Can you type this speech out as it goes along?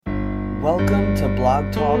Welcome to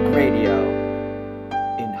Blog Talk Radio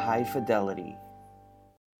in high fidelity.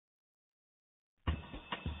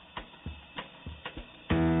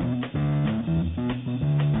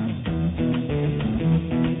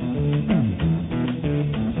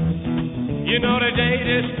 You know the day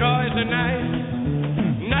destroys the night,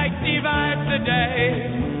 night divides the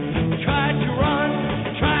day. Try to run,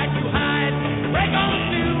 try to hide, break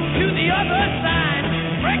on through to the other side,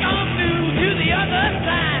 break on through to the other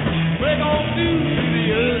side, break on through to the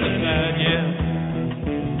other side, yeah.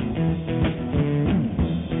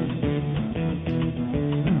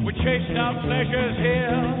 We chased our pleasures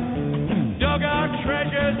here, dug our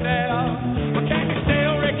treasures there, but can you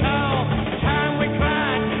still recall the time we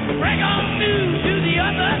cried? Break on through to the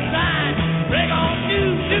other side. Break on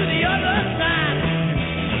through to the other side.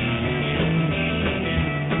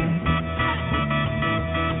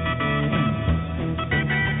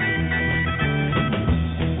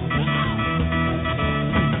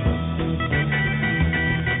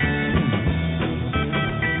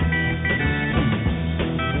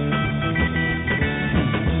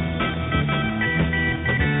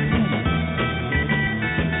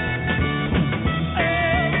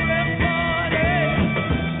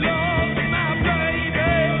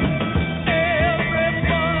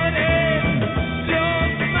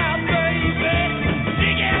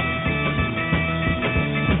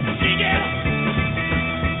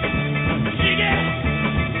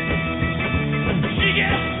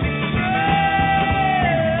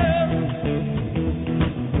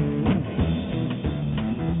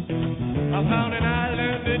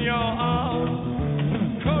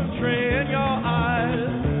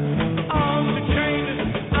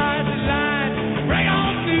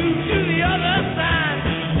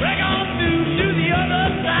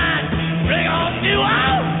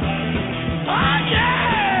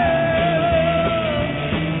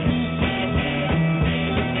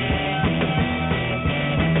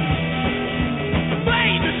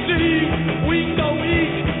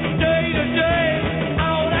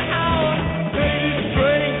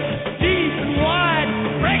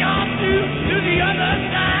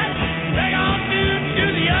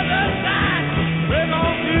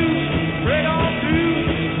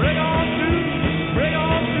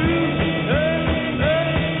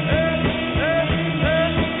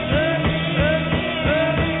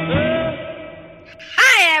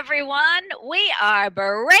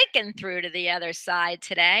 Breaking through to the other side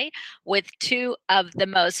today with two of the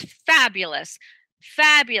most fabulous,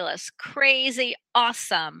 crazy,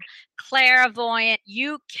 awesome, clairvoyant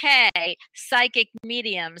UK psychic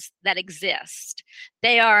mediums that exist.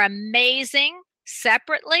 They are amazing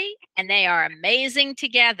separately and they are amazing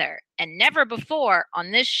together. And never before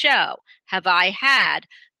on this show have I had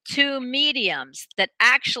two mediums that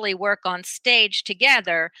actually work on stage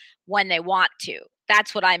together when they want to.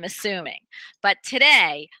 That's what I'm assuming. But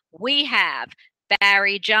today we have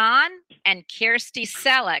Barrie John and Kirsty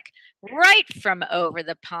Celik right from over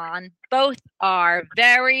the pond. Both are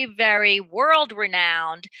very, very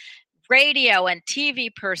world-renowned radio and TV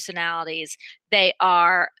personalities. They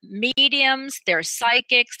are mediums, they're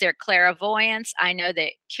psychics, they're clairvoyants. I know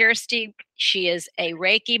that Kirsty, she is a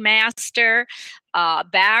Reiki master.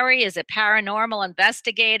 Barrie is a paranormal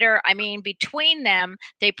investigator. I mean, between them,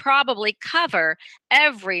 they probably cover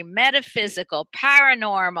every metaphysical,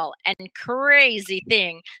 paranormal, and crazy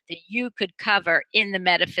thing that you could cover in the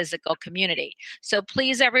metaphysical community. So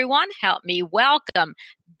please, everyone, help me welcome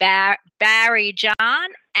Barrie John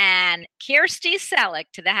and Kirsty Celik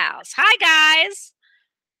to the house. Hi, guys.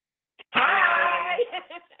 Hi.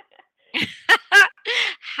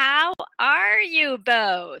 How are you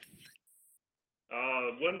both?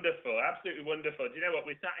 Oh, wonderful. Absolutely wonderful. Do you know what?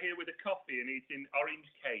 We sat here with a coffee and eating orange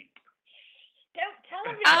cake. Don't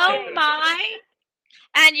tell me. Oh, my.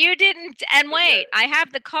 And you didn't, and wait, I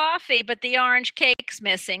have the coffee, but the orange cake's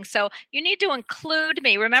missing. So you need to include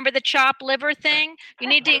me. Remember the chopped liver thing? You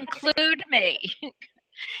need to include me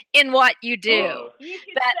in what you do. Oh. You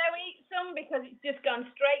should so eat some because it's just gone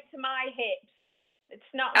straight to my hips. It's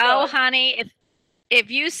not Oh, good. honey, if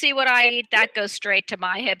you see what I eat, that goes straight to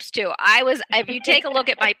my hips too. If you take a look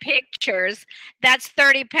at my pictures, that's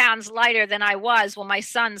 30 pounds lighter than I was when my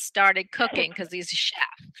son started cooking because he's a chef.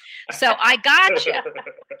 So I got you.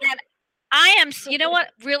 And I am, you know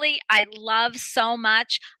what, really, I love so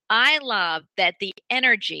much. I love that the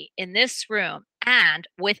energy in this room and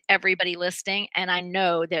with everybody listening, and I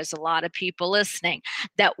know there's a lot of people listening,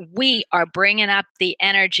 that we are bringing up the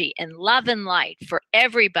energy and love and light for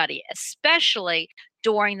everybody, especially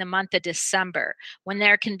during the month of December, when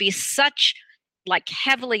there can be such like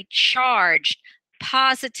heavily charged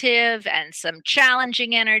positive and some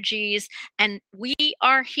challenging energies. And we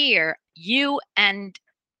are here, you and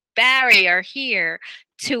Barrie are here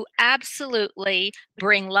to absolutely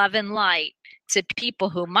bring love and light to people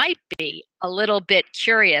who might be a little bit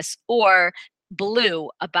curious or blue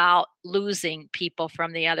about losing people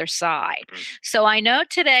from the other side. So I know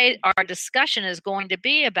today our discussion is going to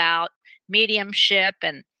be about mediumship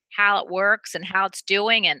and how it works and how it's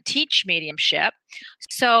doing and teach mediumship.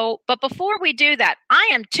 So, but before we do that, I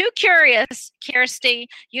am too curious, Kirsty.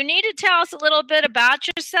 You need to tell us a little bit about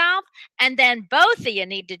yourself, and then both of you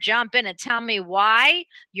need to jump in and tell me why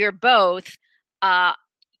you're both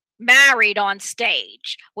married on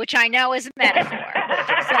stage, which I know is a metaphor.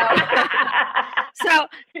 So,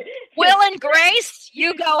 Will and Grace,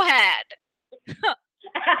 you go ahead.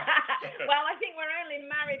 Well, I think we're only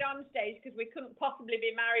married on stage because we couldn't possibly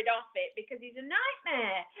be married off it because he's a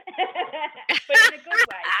nightmare. But in a good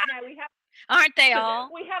way. You know, aren't they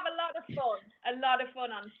all? We have a lot of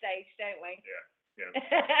fun on stage, don't we?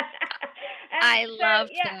 Yeah. I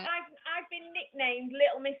love that. I've been nicknamed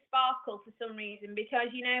Little Miss Sparkle for some reason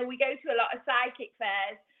because, you know, we go to a lot of psychic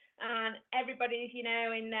fairs and everybody's, you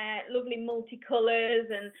know, in their lovely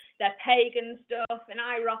multicolours and their pagan stuff, and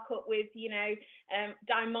I rock up with, you know,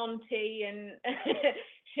 Diamante and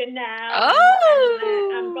Chanel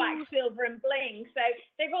and black, silver and bling. So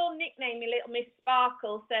they've all nicknamed me Little Miss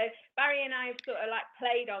Sparkle. So Barrie and I have sort of like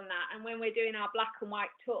played on that, and when we're doing our black and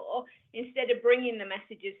white tour, instead of bringing the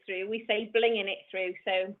messages through, we say blinging it through.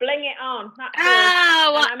 So bling it on. That's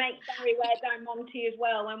and I make Barrie wear Diamante as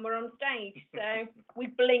well when we're on stage. So we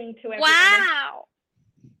bling to everybody. Wow.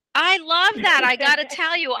 I love that. I got to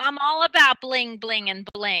tell you, I'm all about bling, bling, and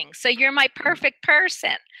bling. So you're my perfect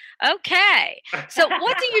person. Okay. So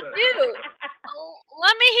what do you do?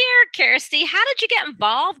 Let me hear, Kirsty. How did you get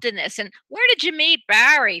involved in this? And where did you meet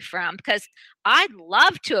Barrie from? Because I'd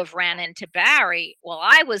love to have ran into Barrie while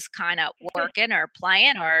I was kind of working or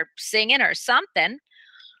playing or singing or something.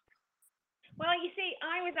 Well, you see,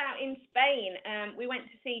 I was out in Spain. We went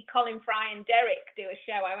to see Colin Fry and Derek do a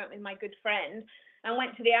show. I went with my good friend and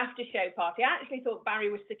went to the after show party. I actually thought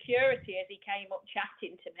Barrie was security as he came up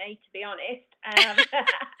chatting to me, to be honest.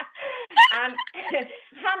 And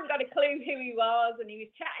hadn't got a clue who he was, and he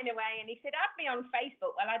was chatting away, and he said, add me on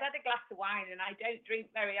Facebook. Well, I'd had a glass of wine, and I don't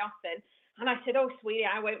drink very often. And I said, oh, sweetie,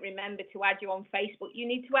 I won't remember to add you on Facebook. You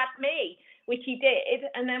need to add me, which he did.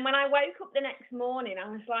 And then when I woke up the next morning, I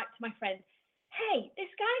was like to my friend, hey, this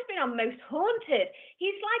guy's been on Most Haunted.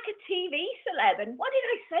 He's like a TV celeb. And what did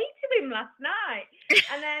I say to him last night?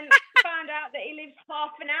 And then found out that he lives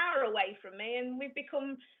half an hour away from me, and we've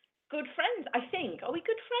become good friends, I think. Are we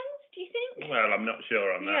good friends, do you think? Well, I'm not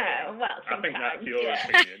sure on that. Yeah, well, I think that's your yeah.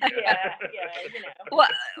 opinion. Yeah, you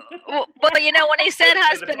know. Well, you know, when he said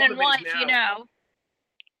husband and wife, you know.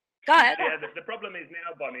 Go ahead. Yeah, the problem is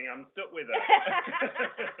now, Bonnie, I'm stuck with her.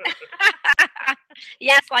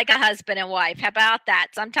 Yes, like a husband and wife. How about that?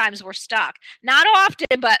 Sometimes we're stuck. Not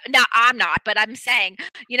often, but no, I'm not. But I'm saying,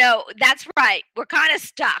 you know, that's right. We're kind of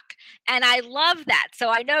stuck. And I love that. So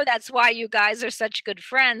I know that's why you guys are such good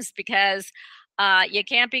friends, because you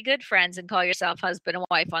can't be good friends and call yourself husband and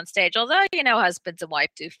wife on stage. Although, you know, husbands and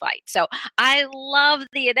wife do fight. So I love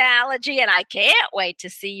the analogy, and I can't wait to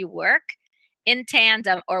see you work in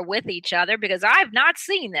tandem or with each other, because I've not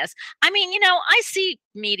seen this. I mean, you know, I see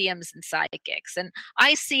mediums and psychics, and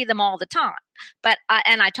I see them all the time, but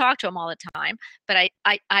I talk to them all the time, but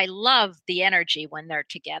I love the energy when they're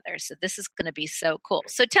together. So this is going to be so cool.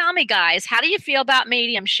 So tell me, guys, how do you feel about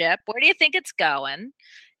mediumship? Where do you think it's going?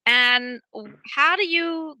 And how do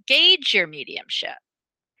you gauge your mediumship?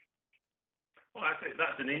 Well, I think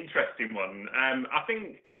that's an interesting one. I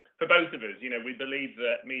think for both of us, you know, we believe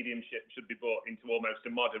that mediumship should be brought into almost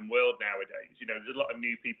a modern world nowadays. You know, there's a lot of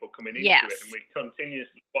new people coming into it, and we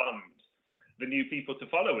continuously want the new people to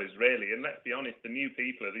follow us, really. And let's be honest, the new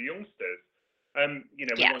people are the youngsters. You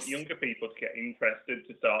know, we want younger people to get interested,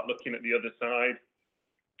 to start looking at the other side,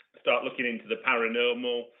 start looking into the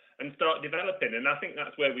paranormal, and start developing. And I think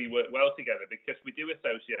that's where we work well together, because we do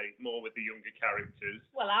associate more with the younger characters.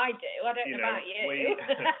 Well, I do. I don't know about you. We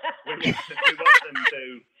want them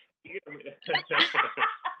to.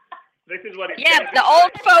 This is what it says. The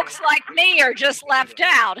old folks like me are just left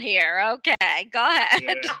out here. Okay, go ahead.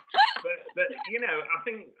 Yeah. But you know, I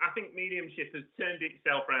think mediumship has turned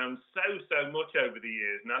itself around so much over the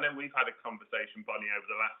years. And I know we've had a conversation, Bonnie, over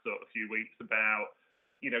the last sort of few weeks about,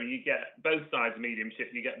 you know, you get both sides of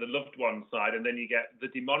mediumship. You get the loved one side, and then you get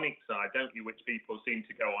the demonic side, don't you, which people seem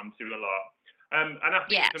to go on to a lot. And I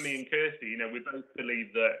think Yes. for me and Kirsty, we both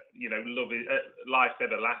believe that, love is life's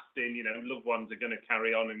everlasting. Loved ones are going to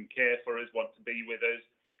carry on and care for us, want to be with us.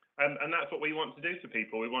 And that's what we want to do for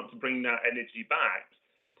people. We want to bring that energy back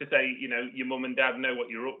to say, your mum and dad know what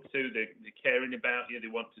you're up to. They're caring about you. They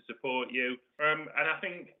want to support you. And I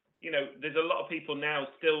think, there's a lot of people now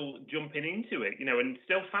still jumping into it, and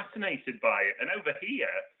still fascinated by it. And over here,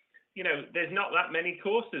 there's not that many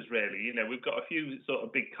courses really. We've got a few sort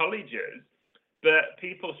of big colleges, but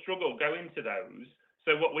people struggle going to those.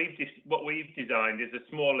 So what we've designed is a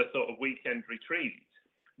smaller sort of weekend retreat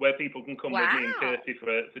where people can come with me and Kirsty for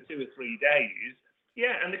 2 or 3 days.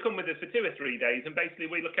 Yeah, and they come with us for 2 or 3 days, and basically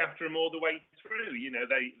we look after them all the way through.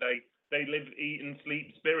 They live, eat, and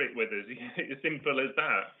sleep spirit with us. As simple as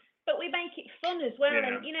that. But we make it fun as well,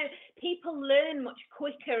 Yeah. and people learn much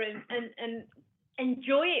quicker and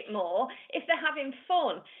enjoy it more if they're having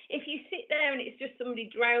fun. If you sit there and it's just somebody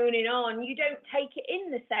droning on, you don't take it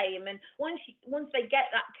in the same. And once they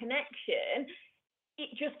get that connection,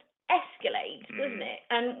 it just escalates, doesn't it?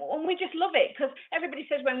 And we just love it, because everybody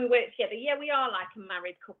says when we work together, yeah, we are like a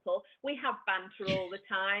married couple. We have banter all the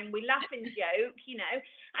time. We laugh and joke,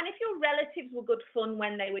 And if your relatives were good fun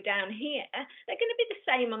when they were down here, they're going to be the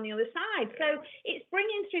same on the other side. So it's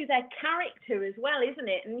bringing through their character as well, isn't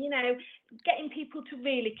it? And, getting people to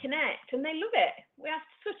really connect, and they love it. We have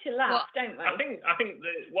such a laugh, don't we? I think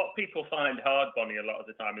that what people find hard, Bonnie, a lot of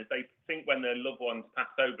the time is they think when their loved ones pass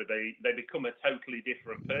over, they become a totally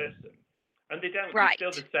different person. And they don't. Right.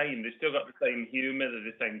 They're still the same. They've still got the same humour.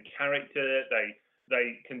 They're the same character.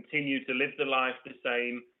 They continue to live the life the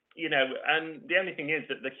same. And the only thing is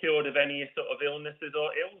that they're cured of any sort of illnesses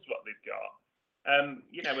or ills what they've got. And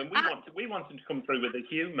we want them to come through with the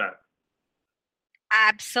humour.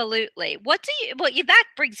 Absolutely. That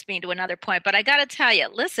brings me to another point, but I got to tell you,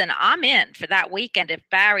 listen, I'm in for that weekend. If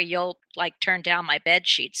Barrie, you'll turn down my bed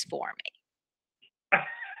sheets for me.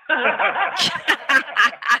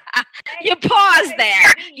 You pause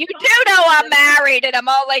there. You do know I'm married and I'm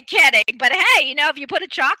only kidding, but hey, if you put a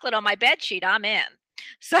chocolate on my bed sheet, I'm in.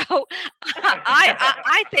 So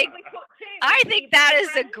I think that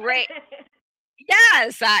is a great.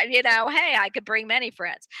 Yes, hey, I could bring many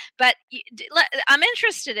friends, but I'm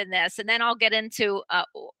interested in this, and then I'll get into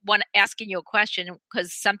asking you a question,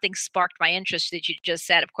 because something sparked my interest that you just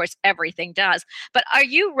said. Of course, everything does. But are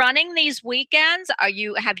you running these weekends? Have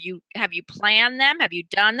you planned them? Have you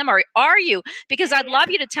done them, or are you? Because I'd love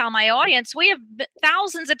you to tell my audience. We have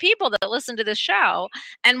thousands of people that listen to the show,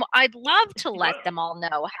 and I'd love to let them all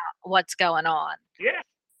know what's going on. Yeah.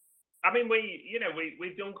 I mean,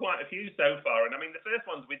 we've done quite a few so far, and I mean, the first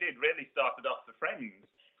ones we did really started off for friends.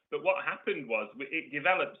 But what happened was it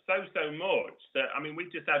developed so much that, I mean,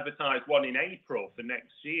 we've just advertised one in April for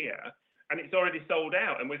next year, and it's already sold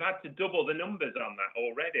out, and we've had to double the numbers on that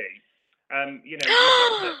already. We've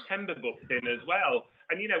got September booked in as well,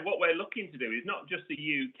 and what we're looking to do is not just the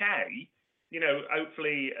UK.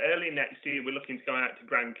 Hopefully early next year we're looking to go out to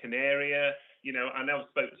Gran Canaria. I know I've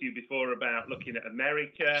spoke to you before about looking at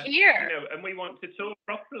America. Here. And we want to tour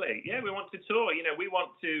properly. Yeah, we want to tour. We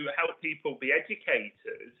want to help people be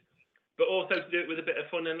educated, but also to do it with a bit of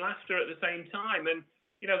fun and laughter at the same time. And,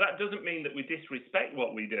 that doesn't mean that we disrespect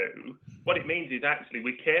what we do. What it means is actually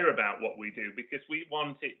we care about what we do, because we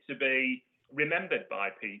want it to be remembered by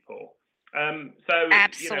people. So,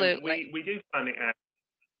 absolutely. we do plan it out.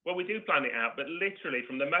 Well, we do plan it out, but literally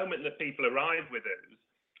from the moment that people arrive with us,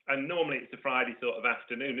 and normally it's a Friday sort of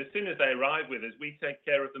afternoon, as soon as they arrive with us, we take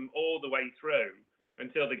care of them all the way through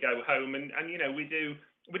until they go home. And we do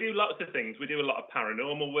lots of things. We do a lot of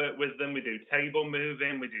paranormal work with them. We do table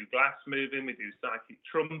moving. We do glass moving. We do psychic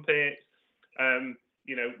trumpets.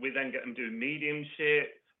 We then get them doing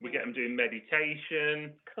mediumship. We get them doing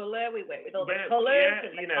meditation. Colour. We work with all the colours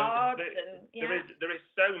and the cards. There is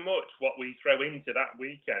so much what we throw into that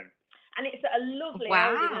weekend. And it's a lovely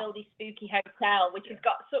oldie spooky hotel, which has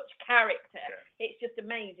got such character. Yeah. It's just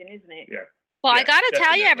amazing, isn't it? Yeah. Well, I got to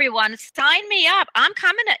tell you, everyone, sign me up. I'm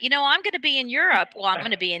coming to, I'm going to be in Europe. Well, I'm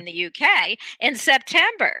going to be in the UK in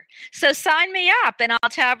September. So sign me up, and I'll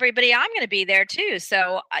tell everybody I'm going to be there too.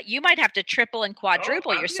 So you might have to triple and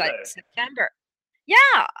quadruple your September.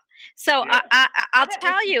 Yeah. So I'll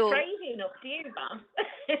tell you. Crazy enough, do you, Mum?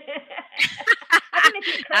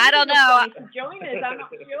 I don't know. To join us, I'm not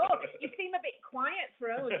sure. You seem a bit quiet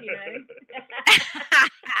for us,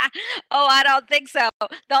 Oh, I don't think so.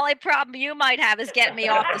 The only problem you might have is getting me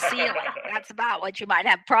off the ceiling. that's about what you might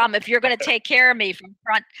have a problem. If you're going to take care of me from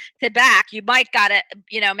front to back, you might got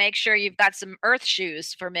to, make sure you've got some earth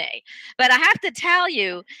shoes for me. But I have to tell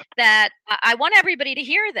you that I want everybody to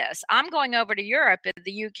hear this. I'm going over to Europe in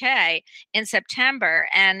the UK in September,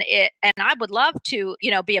 and I would love to,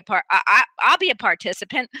 be a part. I'll be a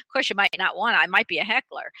participant. Of course, you might not want. I might be a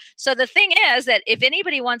heckler. So the thing is that if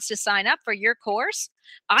anybody wants to sign up for your course,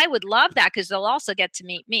 I would love that because they'll also get to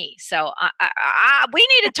meet me. So we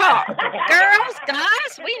need to talk, girls,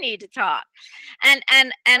 guys. We need to talk, and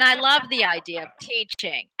I love the idea of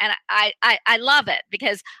teaching, and I love it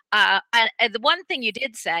because the one thing you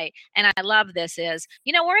did say, and I love this is,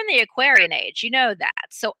 we're in the Aquarian age, that.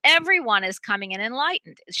 So everyone is coming in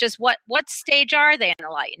enlightened. It's just what stage are they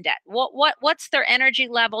enlightened at? What's their energy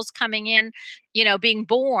levels coming in? Being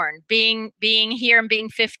born, being here and being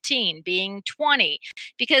 15, being 20,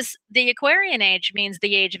 because the Aquarian age means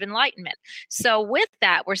the age of enlightenment. So with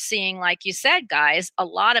that, we're seeing, like you said, guys, a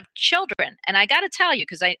lot of children. And I got to tell you,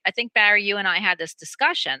 because I think, Barrie, you and I had this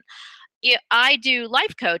discussion. I do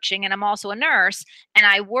life coaching, and I'm also a nurse, and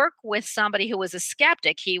I work with somebody who was a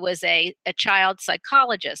skeptic. He was a child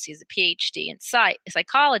psychologist. He's a PhD in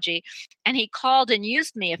psychology, and he called and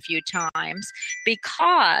used me a few times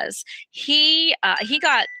because he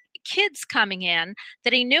got kids coming in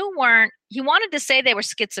that he knew he wanted to say they were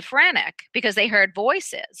schizophrenic because they heard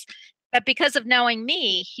voices, but because of knowing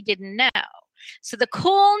me, he didn't know. So the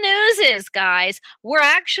cool news is, guys, we're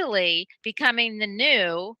actually becoming the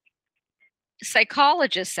new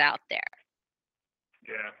psychologists out there.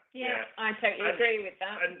 Yeah, I totally agree with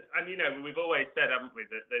that. And we've always said, haven't we,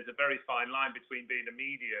 that there's a very fine line between being a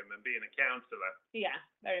medium and being a counsellor. Yeah,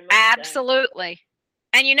 very much. Absolutely.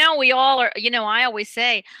 So. And we all are, I always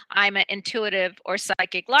say I'm an intuitive or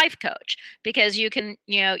psychic life coach because you can,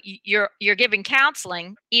 you're giving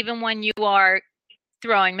counseling even when you are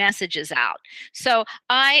throwing messages out. So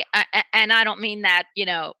I don't mean that,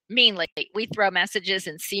 meanly. We throw messages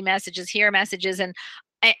and see messages, hear messages. And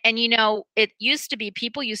it used to be,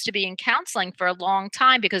 people used to be in counseling for a long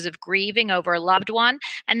time because of grieving over a loved one.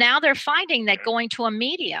 And now they're finding that going to a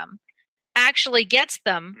medium actually gets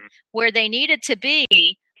them where they needed to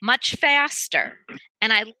be much faster.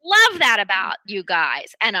 And I love that about you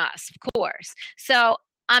guys and us, of course. So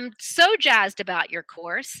I'm so jazzed about your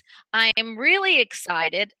course. I am really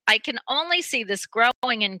excited. I can only see this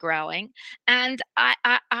growing and growing. And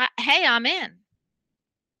hey, I'm in.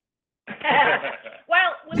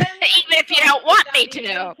 Well, even if you don't want me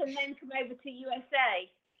to. And then come over to USA.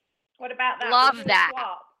 What about that? Love that.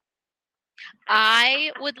 I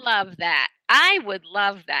would love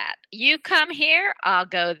that. You come here, I'll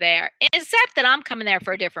go there. Except that I'm coming there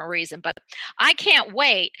for a different reason. But I can't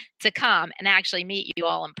wait to come and actually meet you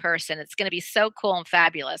all in person. It's going to be so cool and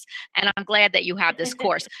fabulous. And I'm glad that you have this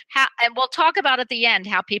course. And we'll talk about at the end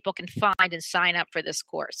how people can find and sign up for this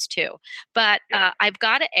course too. But I've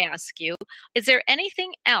got to ask you, is there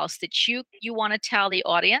anything else that you want to tell the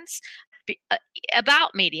audience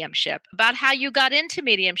about mediumship, about how you got into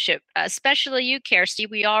mediumship, especially you, Kirsty?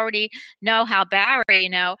 We already know how Barrie,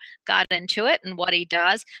 got into it and what he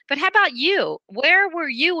does. But how about you? Where were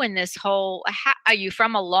you in this whole? Are you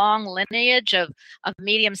from a long lineage of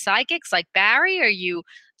medium psychics like Barrie, or you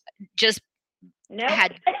just fell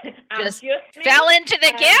into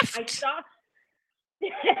the gift?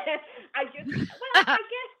 I guess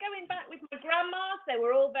going back with my grandmas, they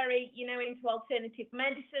were all very, into alternative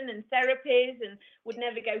medicine and therapies and would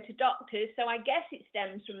never go to doctors. So I guess it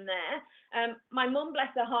stems from there. My mum, bless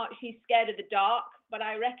her heart, she's scared of the dark, but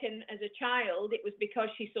I reckon as a child, it was because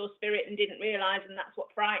she saw spirit and didn't realise, and that's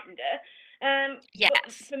what frightened her. Yes.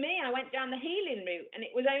 But for me, I went down the healing route, and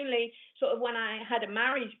it was only sort of when I had a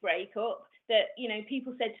marriage breakup that,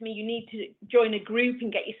 people said to me, you need to join a group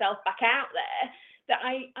and get yourself back out there. That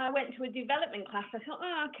I went to a development class. I thought,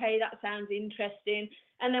 oh, okay, that sounds interesting.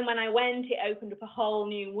 And then when I went, it opened up a whole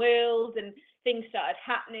new world and things started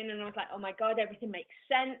happening. And I was like, oh my God, everything makes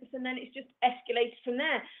sense. And then it's just escalated from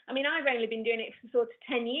there. I mean, I've only been doing it for sort of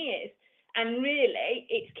 10 years. And really,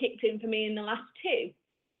 it's kicked in for me in the last 2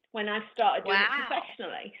 when I've started doing it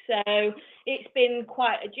professionally. So it's been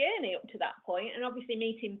quite a journey up to that point. And obviously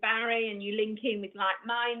meeting Barrie and you link in with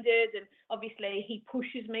like-minded, and obviously he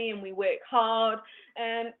pushes me and we work hard.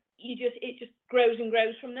 It just grows and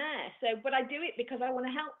grows from there. So, but I do it because I want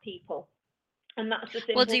to help people. And that's the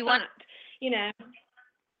simple fact,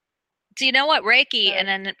 Do you know what, Reiki? And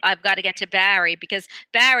then I've got to get to Barrie, because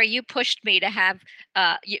Barrie, you pushed me to have,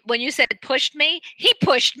 when you said pushed me, he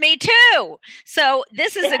pushed me too. So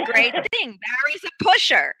this is a great thing. Barrie's a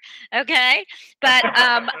pusher. Okay. But,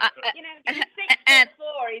 he's 6'4",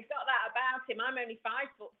 he's got that about him. I'm only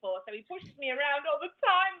 5'4", so he pushes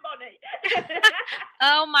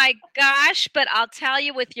Oh my gosh, but I'll tell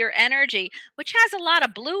you with your energy, which has a lot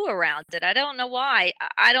of blue around it. I don't know why.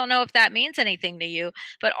 I don't know if that means anything to you,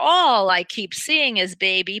 but all I keep seeing is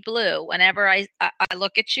baby blue. Whenever I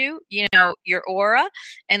look at you, you know, your aura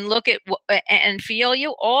and look at and feel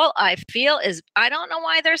you, all I feel is I don't know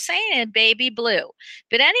why they're saying it, baby blue.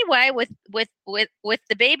 But anyway, with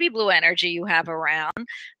the baby blue energy you have around,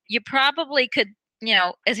 you probably could, you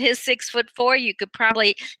know, as his 6'4", you could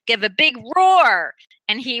probably give a big roar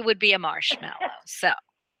and he would be a marshmallow. So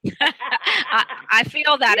I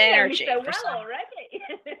feel that you energy. Know me so well already.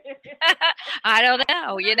 I don't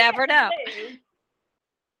know. You never know. Blue,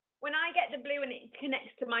 when I get the blue and it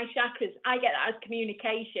connects to my chakras, I get that as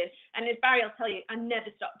communication. And as Barry will tell you, I never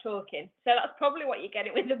stop talking. So that's probably what you're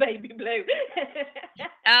getting with the baby blue.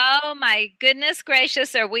 Oh my goodness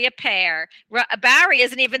gracious, are we a pair? Barry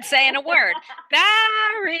isn't even saying a word.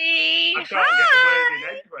 Barry, I can't get a word in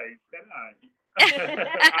edgeways, can I?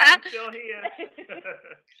 I'm still here.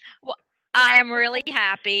 Well, I am really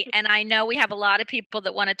happy, and I know we have a lot of people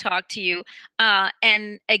that want to talk to you.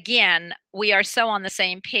 And again, we are so on the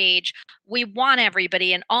same page. We want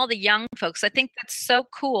everybody and all the young folks. I think that's so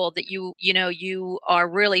cool that you are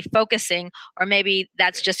really focusing, or maybe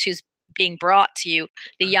that's just who's being brought to you,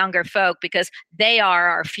 the younger folk, because they are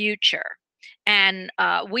our future, and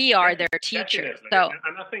we are their teachers. Definitely. So,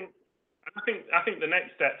 and I think the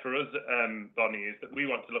next step for us, Bonnie, is that we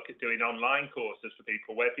want to look at doing online courses for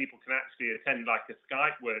people where people can actually attend like a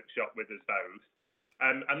Skype workshop with us both.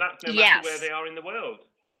 And that's no matter where they are in the world.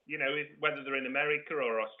 You know, whether they're in America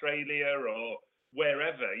or Australia or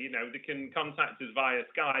wherever, you know, they can contact us via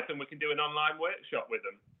Skype and we can do an online workshop with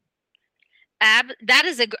them. That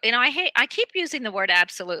is I keep using the word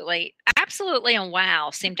absolutely and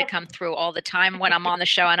wow seem to come through all the time when I'm on the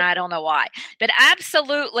show, and I don't know why, but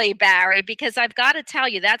absolutely, Barry, because I've got to tell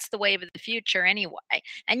you, that's the wave of the future anyway,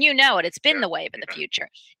 and you know it's been the wave of the future.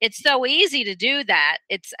 It's so easy to do that.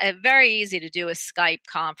 It's very easy to do a Skype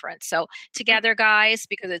conference, so together, guys,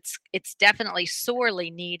 because it's definitely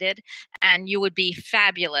sorely needed, and you would be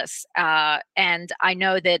fabulous, and I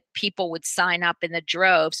know that people would sign up in the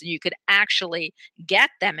droves, and you could actually get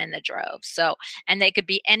them in the droves. So, and they could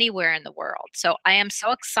be anywhere in the world. So I am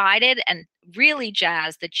so excited and really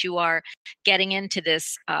jazzed that you are getting into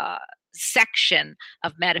this section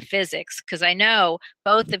of metaphysics, because I know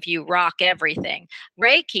both of you rock everything.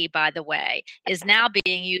 Reiki, by the way, is now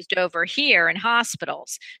being used over here in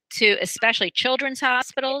hospitals, to especially children's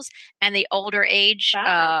hospitals and the older age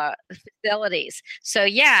facilities. So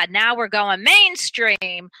yeah, now we're going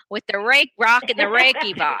mainstream with the rock and the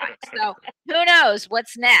Reiki vibe. So who knows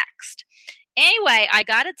what's next? Anyway, I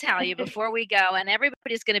got to tell you before we go, and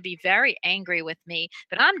everybody's going to be very angry with me,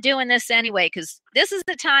 but I'm doing this anyway because this is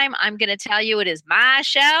the time I'm going to tell you it is my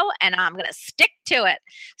show and I'm going to stick to it.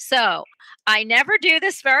 So I never do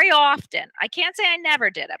this very often. I can't say I never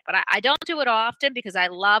did it, but I don't do it often because I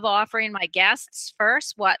love offering my guests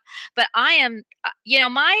first. But I am,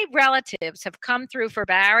 my relatives have come through for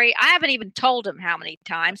Barry. I haven't even told him how many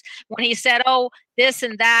times when he said, oh, this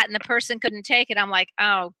and that, and the person couldn't take it. I'm like,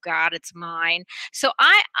 oh God, it's mine. So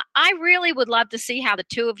I really would love to see how the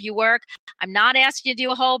two of you work. I'm not asking you to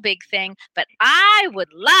do a whole big thing, but I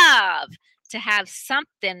would love to have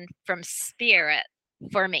something from Spirit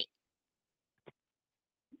for me.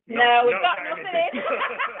 No, we've got nothing in.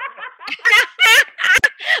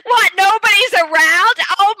 What? Nobody's around?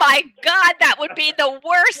 Oh my God, that would be the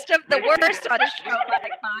worst of the worst on a show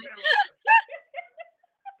like mine.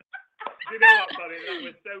 You know what, Bonnie? That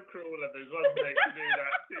was so cruel of us, wasn't it, to do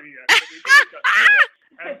that to you?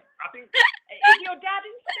 I think. Is your dad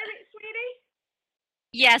in spirit, sweetie?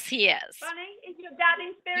 Yes, he is. Bonnie, is your dad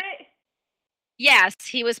in spirit? Yes,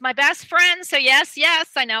 he was my best friend. So yes,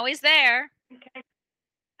 I know he's there. Okay.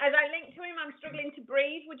 As I link to him, I'm struggling to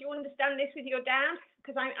breathe. Would you understand this with your dad?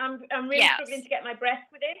 Because I'm really struggling to get my breath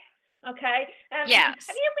with it. Okay. Yes.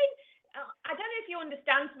 Have you been? I don't know if you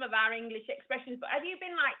understand some of our English expressions, but have you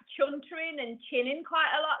been like chuntering and chinning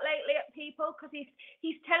quite a lot lately at people? Because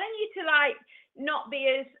he's telling you to like not be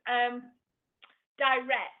as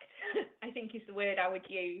direct. I think is the word I would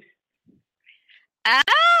use.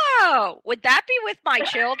 Oh, would that be with my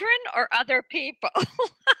children or other people?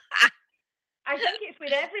 I think it's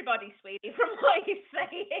with everybody, sweetie, from what you're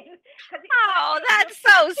saying. Oh, that's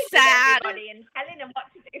so sad. And telling them what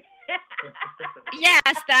to do.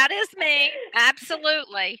 Yes, that is me.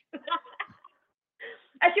 Absolutely.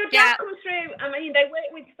 As your dad comes through, I mean, they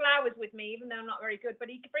work with flowers with me, even though I'm not very good, but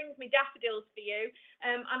he brings me daffodils for you.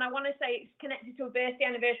 And I want to say it's connected to a birthday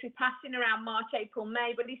anniversary passing around March, April,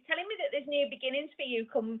 May, but he's telling me that there's new beginnings for you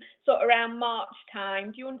come sort of around March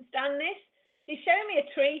time. Do you understand this? He's showing me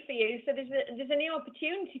a tree for you, so there's a new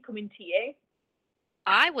opportunity coming to you.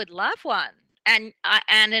 I would love one. And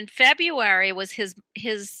in February was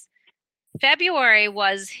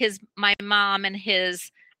my mom and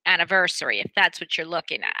his anniversary, if that's what you're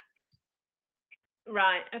looking at.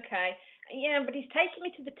 Right, okay. Yeah, but he's taking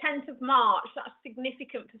me to the 10th of March. That's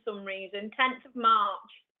significant for some reason. 10th of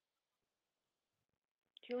March.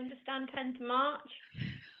 Do you understand 10th of March?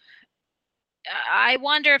 I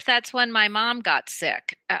wonder if that's when my mom got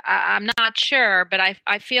sick. I'm not sure, but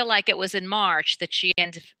I feel like it was in March that she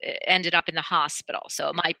ended up in the hospital. So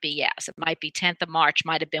it might be, yes, it might be 10th of March,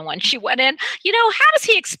 might have been when she went in. How does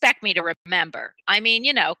he expect me to remember? I mean,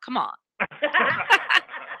 come on.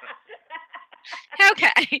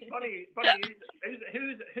 Okay. Funny.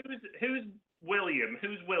 Who's William?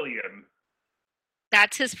 Who's William?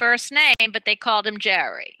 That's his first name, but they called him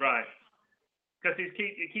Jerry. Right. Because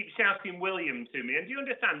he keeps shouting William to me. And do you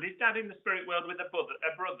understand? Is Dad in the spirit world with a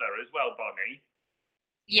brother as well, Bonnie?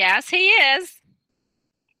 Yes, he is.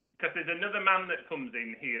 Because there's another man that comes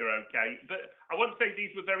in here, okay? But I want to say these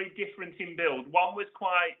were very different in build. One was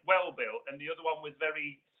quite well built, and the other one was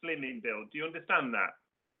very slim in build. Do you understand that?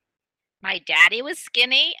 My daddy was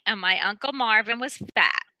skinny, and my Uncle Marvin was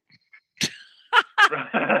fat.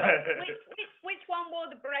 Which one wore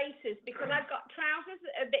the braces? Because I've got trousers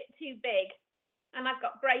that are a bit too big. And I've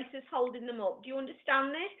got braces holding them up. Do you understand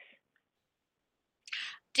this?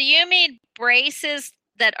 Do you mean braces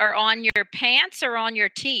that are on your pants or on your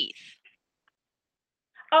teeth?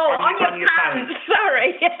 Oh, on your pants.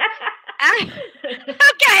 Sorry.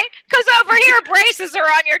 Okay, because over here braces are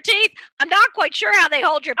on your teeth. I'm not quite sure how they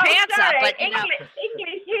hold your pants up, but English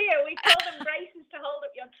here, we call them braces to hold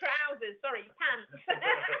up your trousers. Sorry, pants.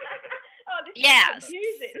 Oh, this is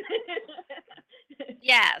confusing.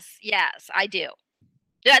 Yes, I do.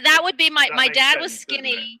 That would be my dad was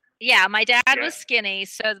skinny. Yeah, my dad was skinny.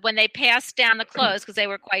 So when they passed down the clothes, because they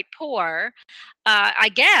were quite poor, I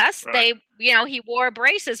guess he wore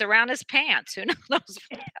braces around his pants. Who knows?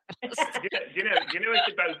 Do you know, as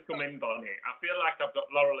you both come in, Bonnie, I feel like I've got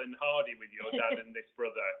Laurel and Hardy with your dad and this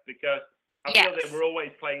brother, because I feel that we're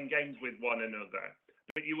always playing games with one another.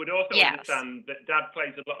 But you would also understand that Dad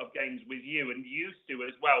plays a lot of games with you and used to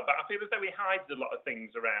as well. But I feel as though he hides a lot of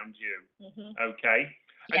things around you. Mm-hmm. Okay.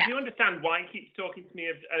 And do you understand why he keeps talking to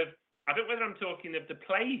me of I don't know whether I'm talking of the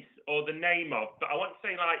place or the name of, but I want to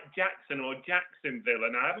say like Jackson or Jacksonville,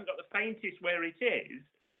 and I haven't got the faintest where it is,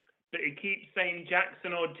 but he keeps saying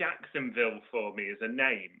Jackson or Jacksonville for me as a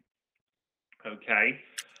name. Okay.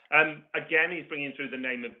 Again, he's bringing through the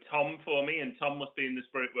name of Tom for me, and Tom must be in the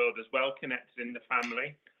spirit world as well, connected in the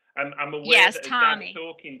family. I'm aware that Dad's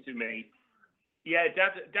talking to me. Yeah,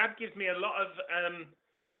 Dad gives me a lot of.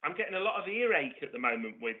 I'm getting a lot of earache at the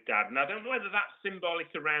moment with Dad, and I don't know whether that's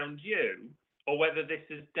symbolic around you or whether this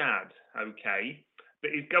is Dad. Okay,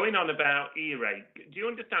 but he's going on about earache. Do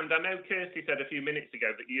you understand? I know Kirsty said a few minutes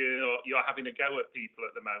ago that you're having a go at people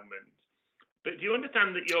at the moment. But do you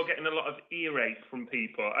understand that you're getting a lot of earache from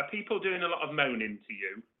people? Are people doing a lot of moaning to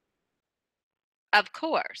you? Of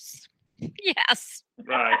course. Yes.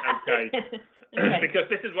 Right, okay. Because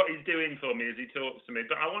this is what he's doing for me as he talks to me.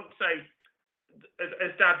 But I want to say,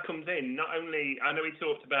 as Dad comes in, not only, I know he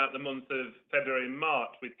talked about the month of February and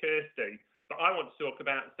March with Kirsty, but I want to talk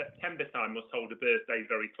about September time must hold a birthday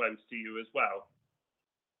very close to you as well.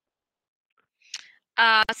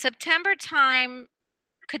 September time...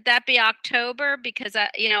 Could that be October? Because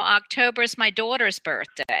October is my daughter's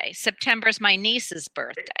birthday. September is my niece's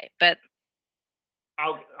birthday. But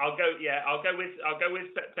I'll go. Yeah, I'll go with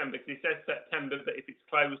September, because he says September. But if it's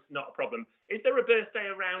close, not a problem. Is there a birthday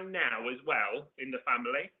around now as well in the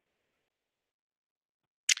family?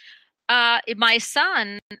 My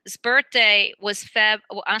son's birthday was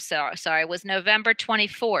was November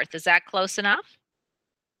 24th. Is that close enough?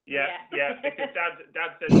 Yeah, because Dad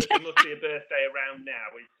says that there must be a birthday around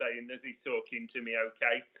now, he's saying, as he's talking to me,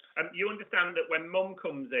 okay? You understand that when Mum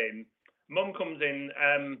comes in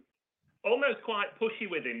almost quite pushy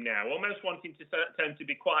with him now, almost wanting to tell him to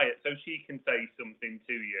be quiet so she can say something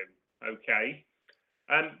to you, okay?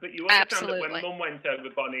 But you understand that when Mum went over,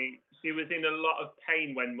 Bonnie, she was in a lot of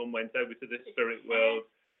pain when Mum went over to the spirit world.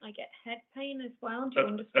 I get head pain as well. Do you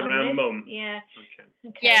understand around Mum? Yeah.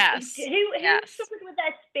 Okay. Yes. Who suffered with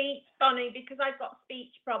their speech, Bonnie? Because I've got speech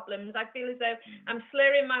problems. I feel as though I'm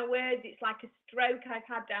slurring my words. It's like a stroke I've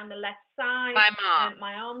had down the left side. My mom.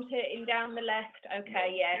 My arm's hurting down the left.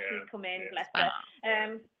 Okay, she's come in. Bless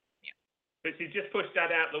her. But she's just pushed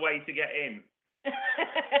Dad out the way to get in.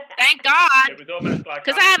 Thank God. It was almost like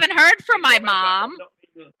because I haven't heard from my mom.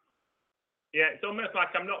 Yeah, it's almost like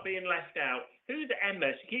I'm not being left out. Who's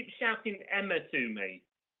Emma? She keeps shouting Emma to me.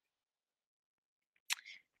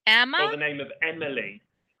 Emma? Or the name of Emily.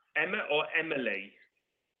 Emma or Emily?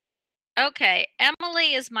 Okay,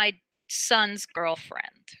 Emily is my son's girlfriend.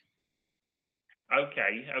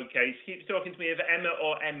 Okay. She keeps talking to me of Emma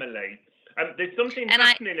or Emily. There's something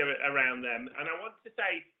happening around them, and I want to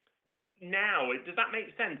say now, does that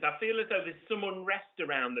make sense? I feel as though there's some unrest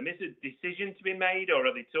around them. Is a decision to be made, or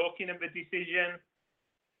are they talking of a decision?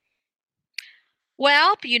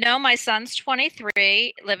 Well, my son's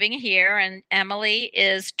 23 living here, and Emily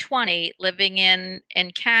is 20 living in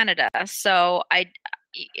Canada. So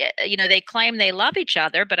they claim they love each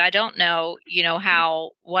other, but I don't know,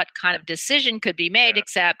 what kind of decision could be made,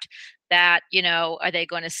 except that, are they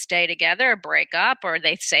going to stay together or break up, or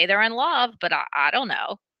they say they're in love, but I don't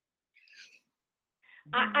know.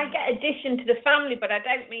 I get addition to the family, but I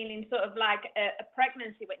don't mean in sort of like a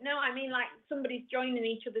pregnancy. But no, I mean like somebody's joining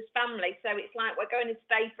each other's family. So it's like we're going to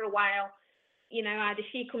stay for a while. Either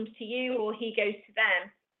she comes to you or he goes to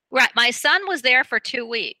them. Right. My son was there for 2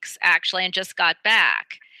 weeks, actually, and just got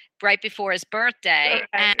back right before his birthday.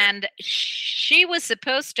 Okay. And she was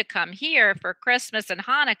supposed to come here for Christmas and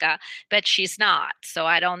Hanukkah, but she's not. So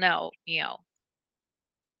I don't know,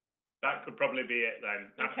 That could probably be it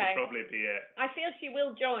then. That could probably be it. I feel she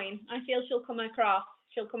will join. I feel she'll come across.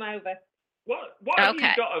 She'll come over. What have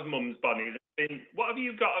you got of Mum's, Bonnie? What have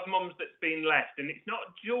you got of Mum's that's been left? And it's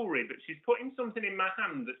not jewellery, but she's putting something in my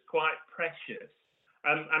hand that's quite precious.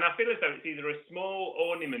 And I feel as though it's either a small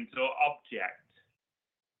ornament or object.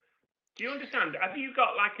 Do you understand? Have you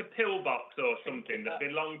got like a pill box or something that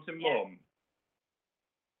belonged to Mum?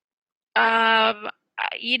 I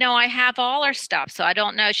have all her stuff, so I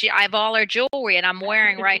don't know. I have all her jewelry, and I'm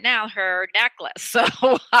wearing right now her necklace, so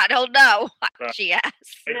I don't know what she has.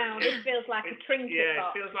 No, this feels like a trinket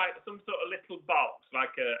box. It feels like some sort of little box,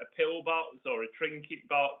 like a pill box or a trinket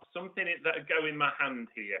box, something that would go in my hand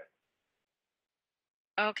here.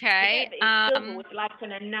 Okay. With like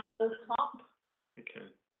an enamel top. Okay.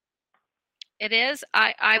 It is.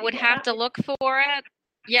 I would have to look for it.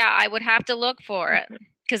 Yeah, I would have to look for it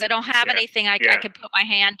because I don't have anything I could put my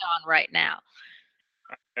hand on right now.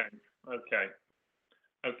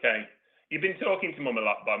 Okay. You've been talking to Mum a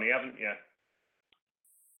lot, Bonnie, haven't you?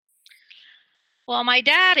 Well, my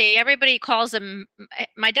daddy, everybody calls him,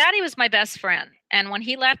 my daddy was my best friend. And when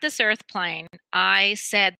he left this earth plane, I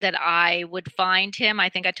said that I would find him. I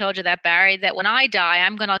think I told you that, Barry, that when I die,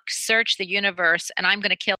 I'm going to search the universe and I'm going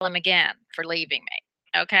to kill him again for leaving me.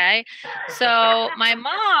 Okay. So my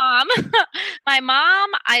mom,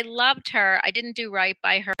 I loved her. I didn't do right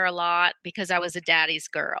by her a lot because I was a daddy's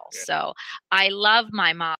girl. Yeah. So I love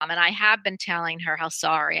my mom, and I have been telling her how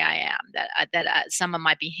sorry I am that some of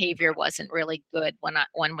my behavior wasn't really good when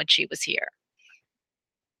she was here.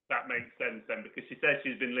 That makes sense then, because she says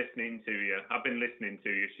she's been listening to you. I've been listening to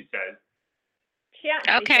you, she says.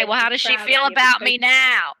 Okay, well, how does she feel about me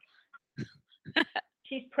now?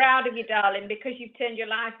 She's proud of you, darling, because you've turned your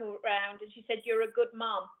life around, and she said you're a good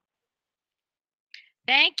mom.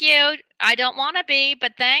 Thank you. I don't want to be,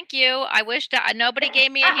 but thank you. I wish that nobody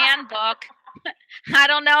gave me a handbook. I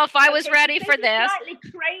don't know if I was ready for this. Slightly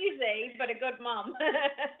crazy, but a good mom.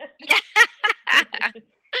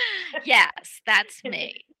 Yes, that's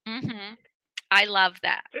me. Mm-hmm. I love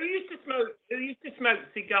that. Who used to smoke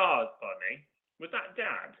cigars, Bonnie? Was that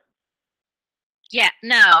Dad? Yeah,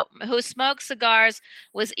 no. Who smoked cigars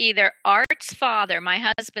was either Art's father, my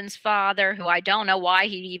husband's father, who I don't know why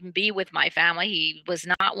he'd even be with my family. He was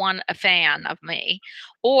not a fan of me.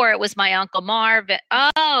 Or it was my Uncle Marvin.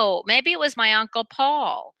 Oh, maybe it was my Uncle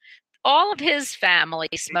Paul. All of his family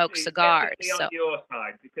smoked cigars. It's on your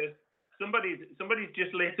side, because somebody's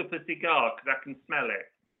just lit up a cigar because I can smell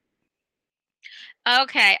it.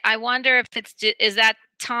 Okay, I wonder if it's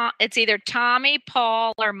either Tommy,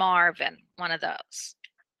 Paul, or Marvin. One of those.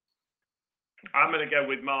 I'm gonna go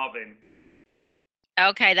with Marvin.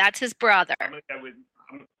 Okay, that's his brother. I'm gonna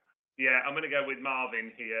go with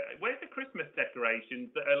Marvin here. Where's the Christmas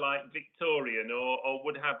decorations that are like Victorian or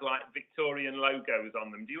would have like Victorian logos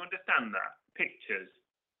on them? Do you understand that? Pictures,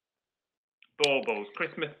 baubles,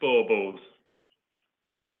 Christmas baubles.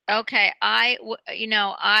 Okay, our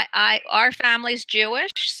family's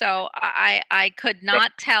Jewish, so I could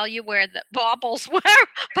not tell you where the baubles were,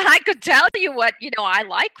 but I could tell you what, I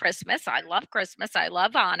like Christmas. I love Christmas. I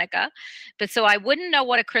love Hanukkah. But so I wouldn't know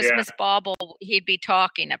what a Christmas bauble he'd be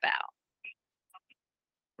talking about.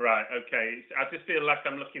 Right, okay. I just feel like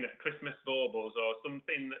I'm looking at Christmas baubles or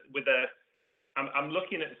something with I'm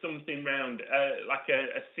looking at something round, like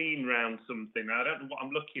a scene round something. I don't know what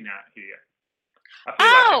I'm looking at here. I feel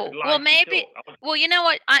like I could well, light maybe. it up. Well, you know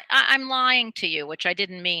what? I'm lying to you, which I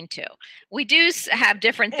didn't mean to. We do have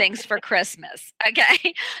different things for Christmas.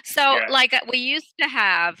 Okay, so Yeah. like we used to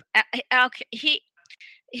have.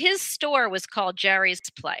 His store was called Jerry's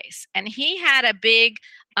Place, and he had a big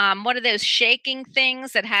one of those shaking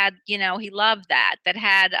things that had, he loved that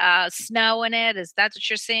had snow in it. Is that what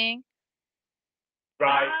you're seeing?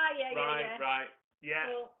 Right, Yeah. right. Yeah,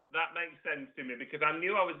 Cool. that makes sense to me because I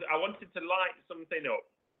knew I wanted to light something up.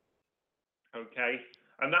 Okay,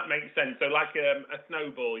 and that makes sense. So like a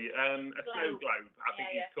snowball, a snow globe, I think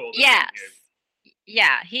you called it. Yes.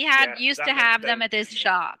 Yeah, he used to have them at his to me.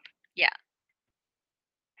 shop. Yeah.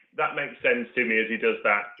 That makes sense to me as he does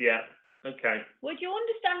that. Yeah. Okay. Would you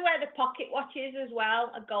understand where the pocket watch is as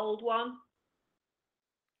well? A gold one?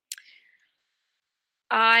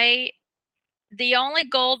 The only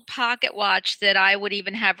gold pocket watch that I would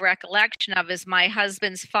even have recollection of is my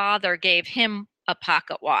husband's father gave him a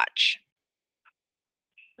pocket watch.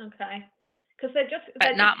 Okay. Because they're just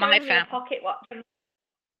not my showing me a family. pocket watch.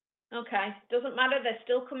 Okay. Doesn't matter. They're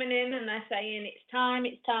still coming in and they're saying it's time,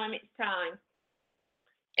 it's time, it's time.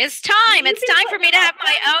 It's time. You've It's been time for putting me to a lot have of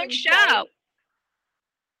my planning own into show. it.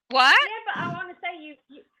 What? Yeah, but I want to say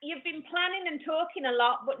you've been planning and talking a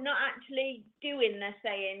lot, but not actually doing. They're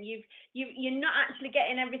saying you're not actually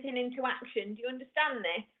getting everything into action. Do you understand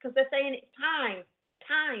this? Because they're saying it's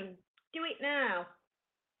time, do it now.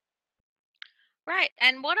 Right.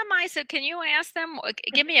 And what am I? So can you ask them,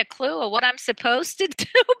 give me a clue of what I'm supposed to do?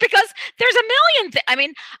 Because there's a million things. I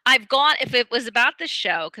mean, I've gone, if it was about the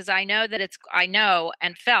show, because I know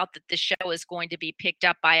and felt that the show is going to be picked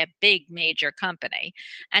up by a big major company.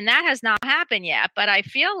 And that has not happened yet. But I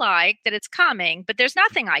feel like that it's coming, but there's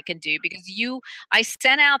nothing I can do because I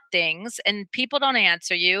sent out things and people don't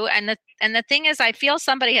answer you. And the thing is, I feel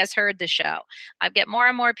somebody has heard the show. I get more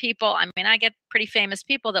and more people. I mean, I get pretty famous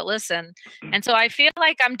people that listen. And so I feel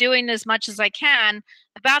like I'm doing as much as I can.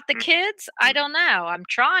 About the kids, I don't know. I'm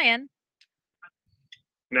trying.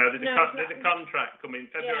 No, there's a contract coming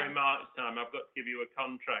February, March time. I've got to give you a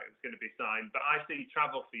contract that's going to be signed. But I see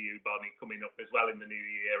travel for you, Bonnie, coming up as well in the new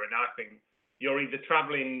year. And I think you're either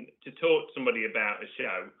traveling to talk to somebody about a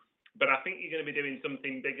show, but I think you're going to be doing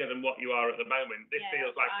something bigger than what you are at the moment. This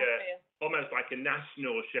feels like almost like a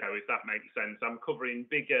national show, if that makes sense. I'm covering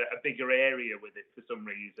a bigger area with it for some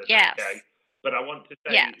reason. Yes. Okay. But I want to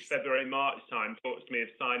say February, March time talks to me of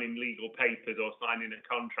signing legal papers or signing a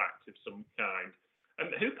contract of some kind.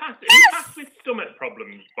 Who passed with stomach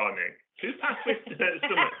problems, Bonnie? Who passed with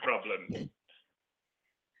stomach problems?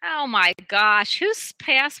 Oh my gosh, who's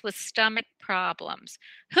passed with stomach problems?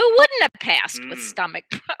 Who wouldn't have passed with stomach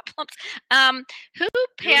problems? Who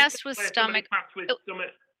passed with stomach?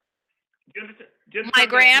 My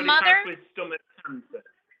grandmother. With stomach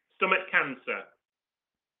cancer.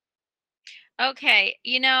 Okay,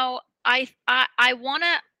 I want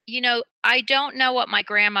to. I don't know what my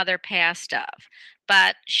grandmother passed of,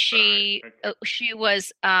 but she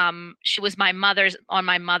was my mother's on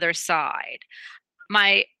my mother's side.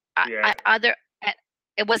 My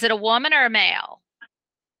was it a woman or a male?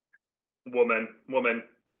 Woman.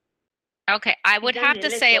 Okay, I would have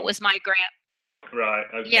to say it was my Right.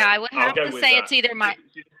 Okay. Yeah, I would have to say it's either my.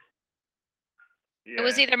 It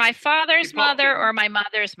was either my father's mother or my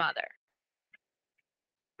mother's mother.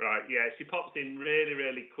 Right, yeah, she pops in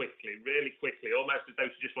really quickly, almost as though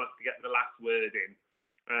she just wants to get the last word in.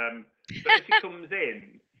 But as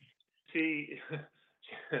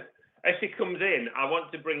she comes in, I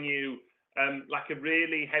want to bring you like a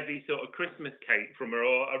really heavy sort of Christmas cake from her,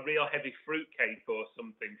 or a real heavy fruit cake or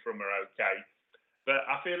something from her, okay? But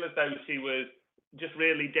I feel as though she was just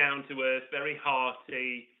really down to earth, very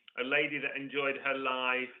hearty, a lady that enjoyed her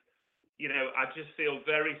life. I just feel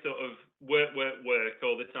very sort of work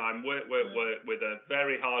all the time. Work with a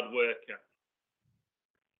very hard worker.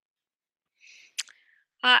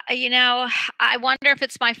 I wonder if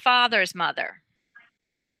it's my father's mother.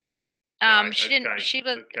 Right, she didn't. She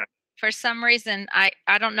was for some reason. I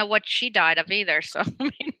don't know what she died of either. So I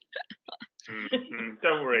mean,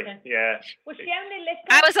 don't worry. Yeah. Was she only little?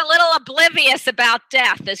 I was a little oblivious about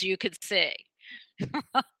death, as you could see.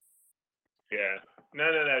 Yeah. No,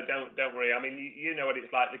 don't worry. I mean, you know what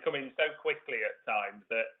it's like. They come in so quickly at times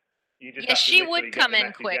that you just have to she would come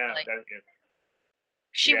in quickly. Out, don't you?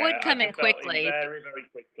 She would come in quickly. Very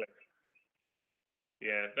quickly.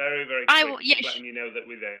 Yeah, very quickly. Letting you know that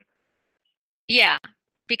we're there. Yeah,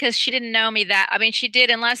 because she didn't know me that. I mean, she did,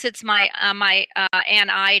 unless it's my Aunt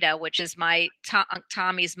Ida, which is my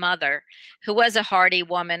Tommy's mother, who was a hardy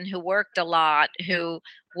woman, who worked a lot, who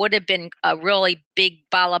would have been a really big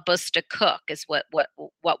balabusta cook, is what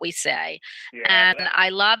we say. Yeah, And I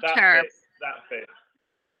loved her. That fits.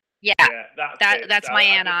 Yeah, that's my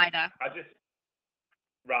Aunt Ida.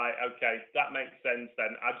 Right, okay, that makes sense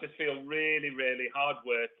then. I just feel really, really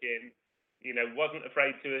hardworking. Wasn't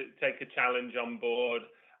afraid to take a challenge on board.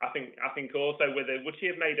 I think also with her, would she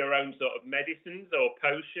have made her own sort of medicines or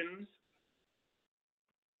potions?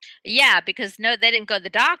 Yeah, because they didn't go to the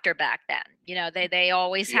doctor back then. They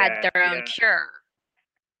always had their own cure.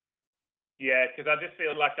 Yeah, because I just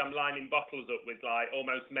feel like I'm lining bottles up with like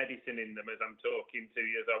almost medicine in them as I'm talking to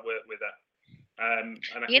you as I work with her. And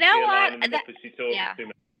I can see her lining them up as she talks to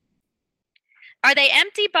me. Are they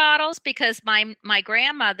empty bottles? Because my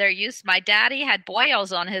grandmother my daddy had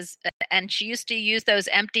boils on his, and she used to use those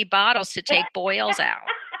empty bottles to take boils out.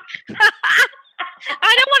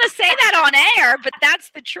 I don't want to say that on air, but that's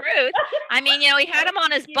the truth. I mean, he had them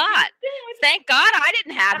on his butt. Thank God I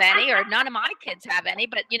didn't have any, or none of my kids have any,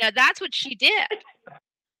 but that's what she did.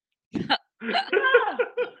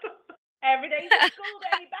 Every day's a school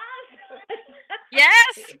day, bad.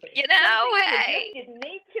 Yes, hey. You didn't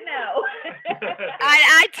need to know.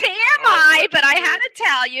 I TMI, but I had to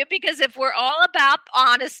tell you, because if we're all about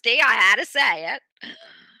honesty, I had to say it.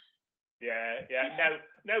 Yeah.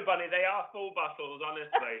 No, Bonnie, they are full bottles,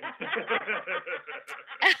 honestly.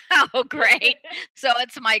 Oh, great. So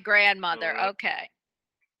it's my grandmother. Okay.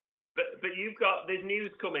 But there's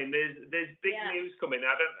news coming. There's big news coming.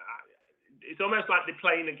 It's almost like they're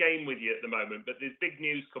playing a game with you at the moment, but there's big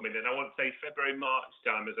news coming, and I want to say February, March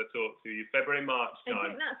time as I talk to you. February, March time. I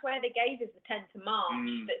think that's where they gave us the 10th of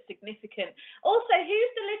March. That's significant. Also,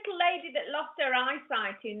 who's the little lady that lost her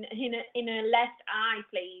eyesight in her left eye,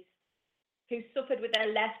 please? Who suffered with her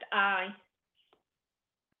left eye?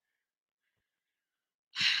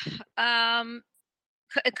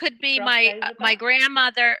 It could be my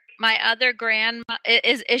grandmother, my other grandma.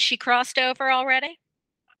 Is she crossed over already?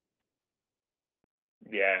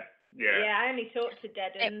 Yeah. I only talk to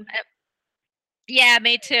dead ends. Yeah,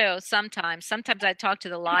 me too. Sometimes I talk to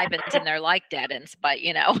the live ends and they're like dead ends, but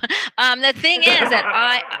the thing is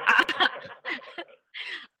that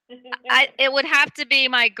it would have to be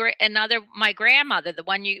my grandmother, the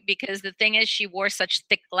one because the thing is she wore such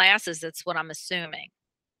thick glasses. That's what I'm assuming.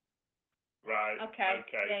 Right. Okay.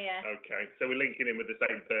 Yeah. Okay. So we're linking in with the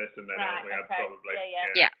same person then, aren't we? Okay. Probably.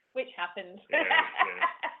 Yeah. Which happens. Yeah.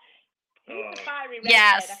 Who's the fiery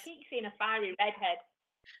redhead? I keep seeing a fiery redhead.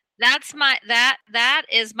 That's that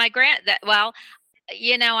is my well,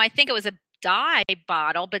 I think it was a dye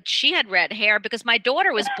bottle, but she had red hair because my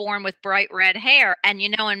daughter was born with bright red hair. And,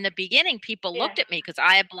 in the beginning, people looked at me because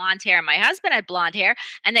I had blonde hair and my husband had blonde hair.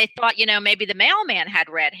 And they thought, maybe the mailman had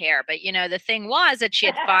red hair. But, the thing was that she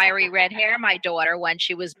had fiery red hair, my daughter, when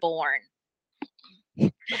she was born.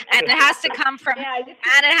 And it has to come from,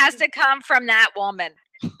 that woman.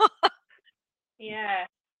 Yeah.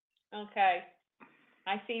 Okay.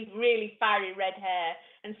 I see really fiery red hair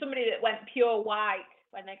and somebody that went pure white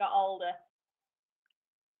when they got older.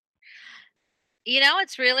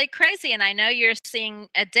 It's really crazy. And I know you're seeing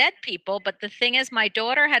dead people, but the thing is, my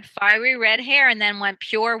daughter had fiery red hair and then went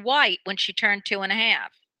pure white when she turned 2.5.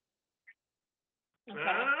 Okay.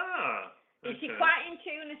 Okay. Is she quite in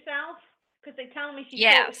tune herself? Because they tell me she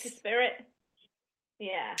talks to spirit.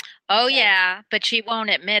 Yeah. Oh, yeah, but she won't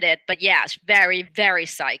admit it. But yes, very, very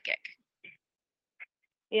psychic.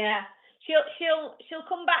 Yeah. She'll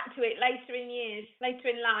come back to it later in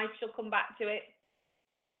life. She'll come back to it.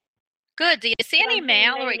 Good. Do you see any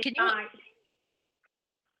mail, or can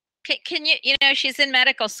you? She's in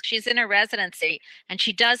she's in her residency, and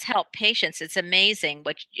she does help patients. It's amazing.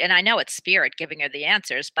 And I know it's spirit giving her the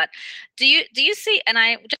answers. But do you see? And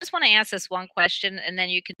I just want to ask this one question, and then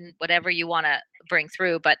you can whatever you want to bring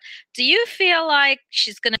through. But do you feel like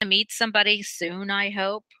she's going to meet somebody soon? I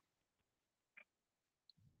hope.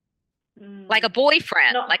 Like a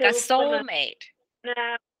boyfriend, like a soulmate.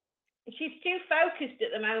 No, she's too focused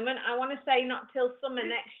at the moment. I want to say not till summer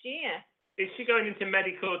next year. Is she going into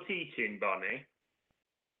medical teaching, Bonnie?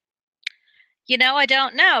 I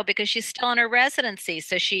don't know, because she's still in her residency.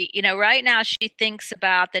 So she, right now she thinks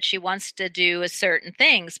about that she wants to do certain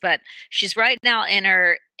things, but she's right now in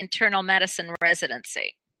her internal medicine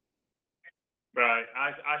residency. Right.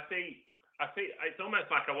 I see. It's almost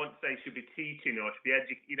like I want to say she'll be teaching or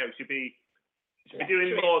she'll be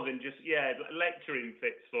doing more than just lecturing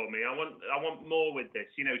fits for me. I want more with this.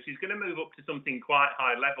 She's going to move up to something quite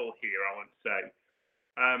high level here, I want to say.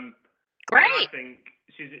 Great. I think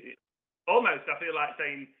she's almost, I feel like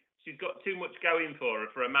saying she's got too much going for her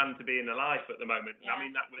for a man to be in her life at the moment. Yeah. I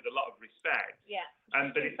mean that with a lot of respect. Yeah.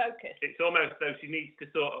 But it's almost though she needs to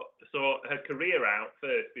sort her career out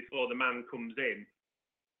first before the man comes in.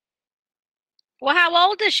 Well, how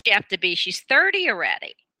old does she have to be? She's 30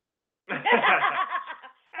 already.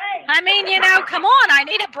 Hey. I mean, come on. I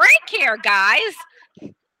need a break here, guys.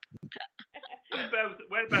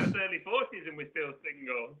 We're about early 40s and we're still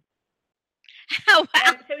single. Oh,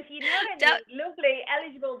 wow. So if you know any lovely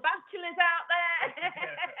eligible bachelors out there.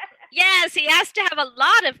 Yes, he has to have a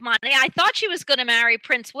lot of money. I thought she was going to marry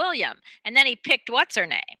Prince William, and then he picked what's her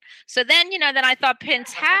name. So then, then I thought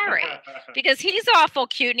Prince Harry, because he's awful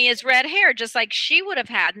cute and he has red hair, just like she would have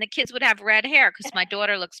had, and the kids would have red hair because my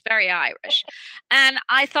daughter looks very Irish. And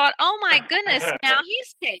I thought, oh my goodness, now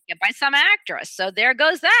he's taken by some actress. So there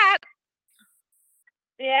goes that.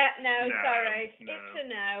 Yeah, no, sorry. No. It's a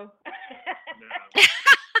no.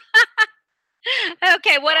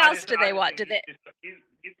 Okay, what else do they want?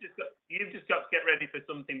 You've just got to get ready for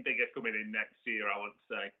something bigger coming in next year, I want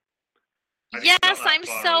to say. Yes, I'm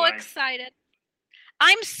so excited.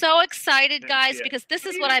 I'm so excited, guys, because this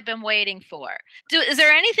is what I've been waiting for. Is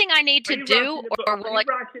there anything I need to do, or will I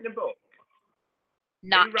write a book?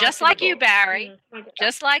 Not just like you, Barrie.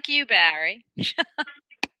 Just like you, Barrie.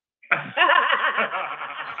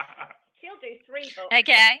 She'll do 3 books.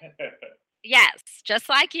 Okay. Yes, just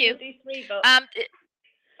like you. She'll do 3 books.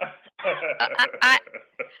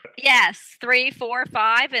 Yes, 3, 4,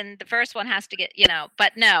 5, and the first one has to get,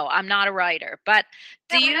 but no, I'm not a writer. But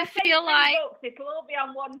do you feel like books, it'll all be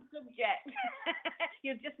on one subject?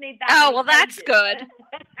 You just need that. Oh, well, that's good.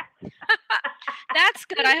 That's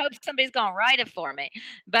good. I hope somebody's going to write it for me.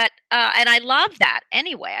 But and I love that.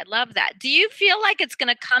 Anyway, I love that. Do you feel like it's going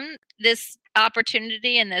to come, this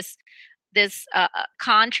opportunity and this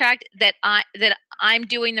contract, that I'm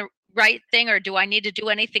doing the right thing, or do I need to do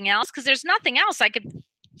anything else? Because there's nothing else I could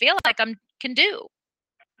feel like I can do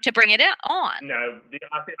to bring it on. No,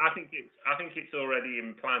 I think it's already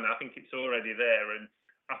in plan. I think it's already there, and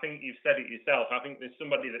I think you've said it yourself. I think there's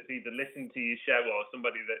somebody that's either listened to your show or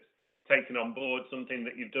somebody that's taken on board something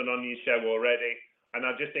that you've done on your show already. And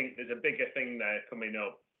I just think there's a bigger thing there coming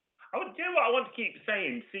up. Do you know what I want to keep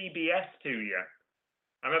saying? CBS to you.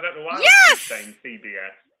 And I don't know why I keep saying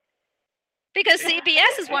CBS. Because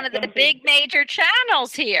CBS is one of the big major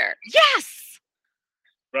channels here. Yes.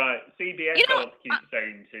 Right. CBS I want to keep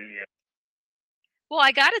saying to you. Well,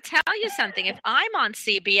 I got to tell you something. If I'm on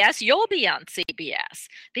CBS, you'll be on CBS.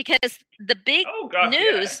 Because the big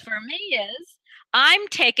news for me is I'm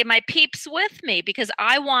taking my peeps with me, because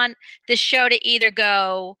I want the show to either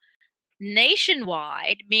go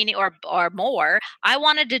nationwide, meaning or more. I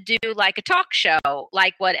wanted to do like a talk show,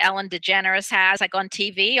 like what Ellen DeGeneres has, like on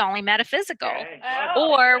TV, only metaphysical,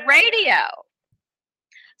 or radio.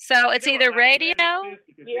 So it's either radio.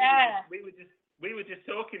 Yeah. We were just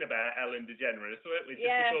talking about Ellen DeGeneres, weren't we?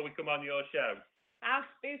 Just before we come on your show. How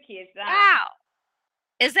spooky is that? Wow.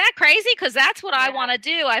 Is that crazy? Because that's what I want to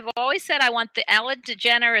do. I've always said I want the Ellen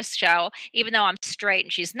DeGeneres show, even though I'm straight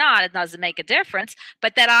and she's not. It doesn't make a difference.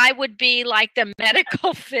 But that I would be like the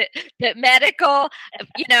medical the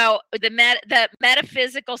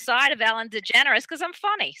metaphysical side of Ellen DeGeneres, because I'm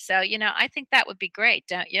funny. So I think that would be great,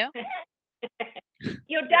 don't you?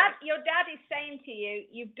 Your dad is saying to you,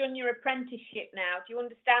 you've done your apprenticeship now. Do you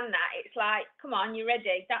understand that? It's like, come on, you're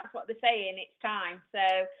ready. That's what they're saying. It's time. So,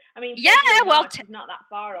 I mean, it's not that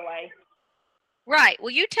far away. Right.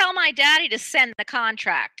 Well, you tell my daddy to send the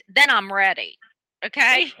contract. Then I'm ready.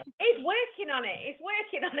 Okay? He's working on it.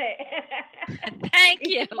 Thank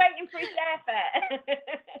you. He's waiting for his airfare.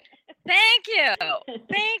 Thank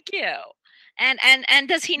you. And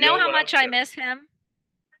does he know how much I miss him?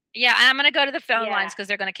 Yeah, I'm going to go to the phone lines because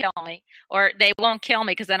they're going to kill me, or they won't kill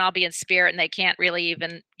me because then I'll be in spirit and they can't really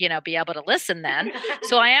even, be able to listen then.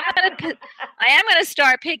 So I am going to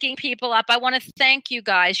start picking people up. I want to thank you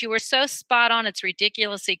guys. You were so spot on. It's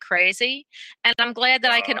ridiculously crazy. And I'm glad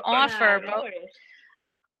that I can offer.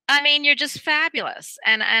 I mean, you're just fabulous.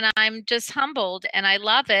 And I'm just humbled and I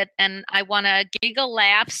love it. And I want to giggle,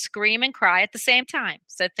 laugh, scream, and cry at the same time.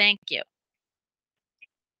 So thank you.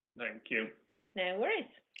 Thank you. No worries.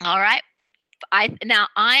 All right. I'm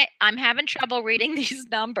having trouble reading these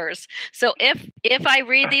numbers. So if I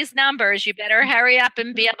read these numbers, you better hurry up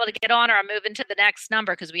and be able to get on, or I'm moving to the next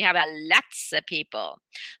number because we have lots of people.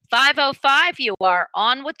 505, you are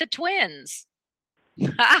on with the twins.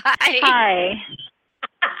 Hi.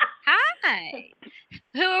 Hi.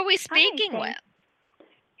 Who are we speaking with?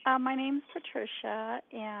 My name's Patricia,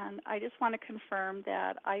 and I just want to confirm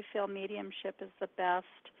that I feel mediumship is the best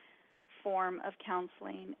form of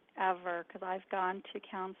counseling ever, because I've gone to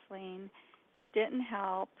counseling, didn't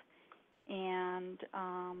help, and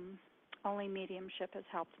only mediumship has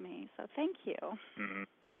helped me. So thank you. Mm-hmm.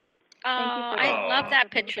 I love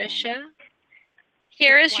that, Patricia.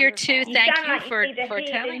 Here is your two. Thank you for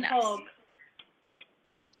telling us.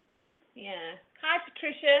 Yeah. Hi,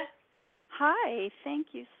 Patricia. Hi.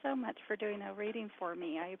 Thank you so much for doing a reading for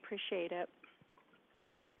me. I appreciate it.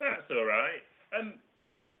 That's all right.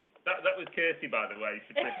 That was Kirsty, by the way,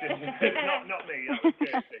 Patricia. not me. That was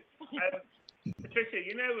Kirsty. Patricia,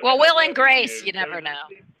 you know. Well, Will and Grace, you never know.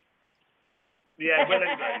 Yeah, Will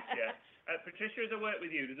and Grace. Yeah. Patricia, as I work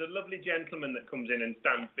with you, there's a lovely gentleman that comes in and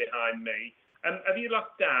stands behind me. Have you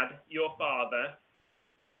lost Dad, your father?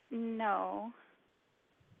 No.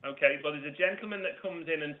 Okay, well, there's a gentleman that comes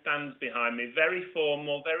in and stands behind me, very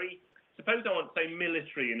formal, very, suppose I want to say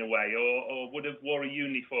military in a way, or would have wore a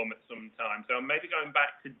uniform at some time. So I'm maybe going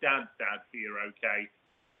back to Dad's dad here, okay?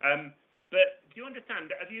 But do you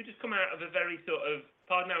understand, have you just come out of a very sort of,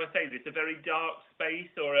 pardon how I say this, a very dark space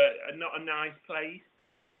or not a nice place?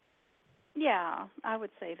 Yeah, I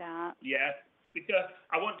would say that. Yeah, because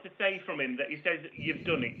I want to say from him that he says, you've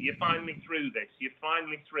done it, you're finally through this, you're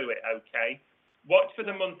finally through it, okay? Watch for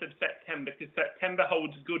the month of September, because September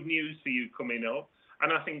holds good news for you coming up.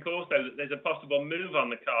 And I think also that there's a possible move on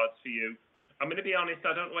the cards for you. I'm going to be honest,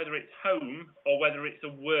 I don't know whether it's home or whether it's a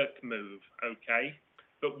work move, okay?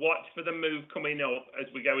 But watch for the move coming up as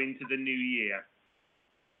we go into the new year.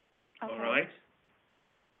 Okay. All right?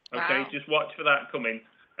 Okay, Wow. just watch for that coming.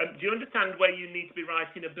 Do you understand where you need to be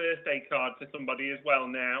writing a birthday card for somebody as well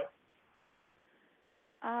now?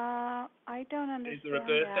 I don't understand. Is there a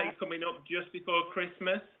birthday coming up just before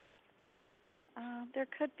Christmas? There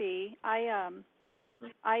could be. I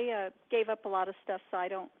gave up a lot of stuff, so I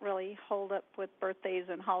don't really hold up with birthdays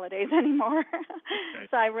and holidays anymore. Okay.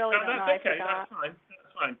 So I really don't know. That's okay. I forgot.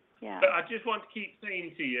 That's fine. Yeah. But I just want to keep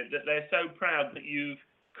saying to you that they're so proud that you've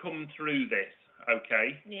come through this,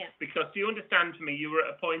 okay? Yeah. Because do you understand me? You were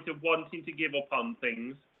at a point of wanting to give up on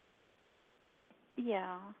things.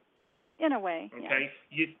 Yeah. In a way. Okay.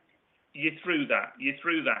 Yeah. You're through that. You're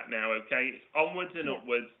through that now, okay? It's onwards and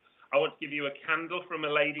upwards. I want to give you a candle from a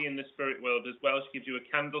lady in the spirit world as well. She gives you a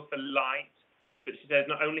candle for light. But she says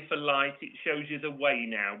not only for light, it shows you the way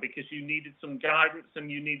now, because you needed some guidance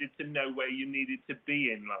and you needed to know where you needed to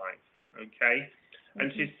be in life, okay?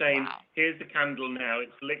 And she's saying, here's the candle now.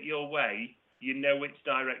 It's lit your way. You know which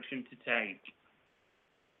direction to take.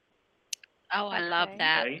 Oh, I love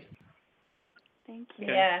that. Okay? Thank you.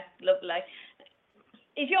 Okay. Yeah, lovely.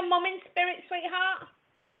 Is your mum in spirit, sweetheart?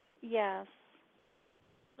 Yes.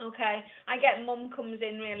 Okay. I get mum comes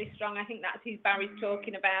in really strong. I think that's who Barry's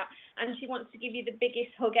talking about. And she wants to give you the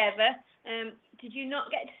biggest hug ever. Did you not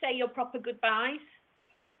get to say your proper goodbyes?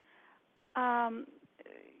 Yeah,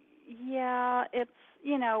 it's,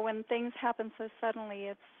 when things happen so suddenly,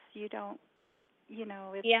 it's, you don't,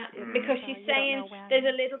 it's... Yeah, because she's saying there's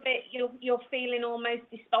a little bit, you're feeling almost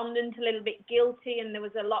despondent, a little bit guilty, and there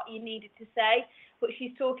was a lot you needed to say. But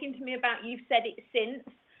she's talking to me about you've said it since.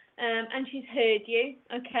 And she's heard you,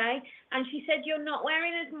 okay? And she said you're not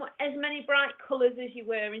wearing as many bright colours as you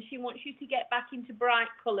were, and she wants you to get back into bright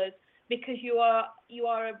colours because you are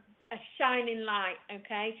a shining light,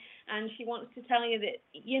 okay? And she wants to tell you that,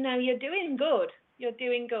 you're doing good. You're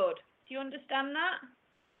doing good. Do you understand that?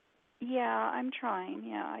 Yeah, I'm trying.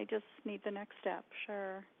 Yeah, I just need the next step,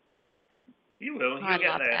 sure. You will. You'll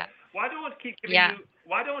get there. That. Why don't I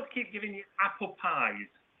keep giving you apple pies?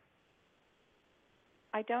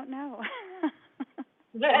 I don't know.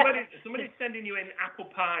 Somebody's sending you in apple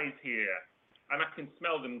pies here, and I can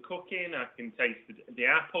smell them cooking. I can taste the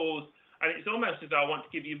apples, and it's almost as though I want to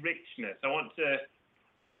give you richness. I want to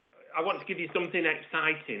give you something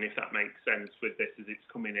exciting, if that makes sense, with this as it's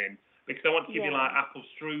coming in, because I want to give you like apple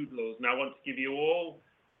strudels, and I want to give you all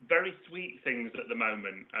very sweet things at the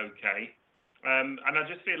moment. Okay, and I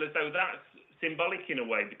just feel as though that's symbolic in a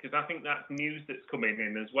way, because I think that's news that's coming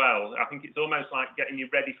in as well. I think it's almost like getting you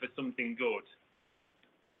ready for something good.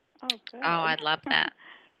 Oh, good. Oh, I love that.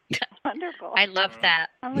 Wonderful. I love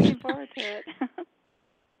that. I'm looking forward to it.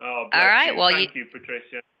 Oh, all right. You. Well, thank you,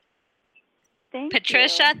 Patricia.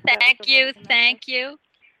 Patricia, thank you.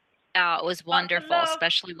 Oh, it was wonderful,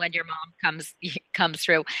 especially when your mom comes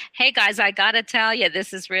through. Hey guys, I gotta tell you,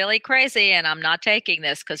 this is really crazy, and I'm not taking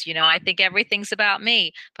this because I think everything's about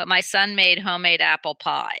me. But my son made homemade apple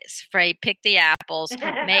pies. Frey picked the apples,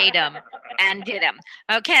 made them, and did them.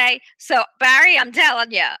 Okay, so Barry, I'm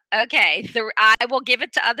telling you, okay, I will give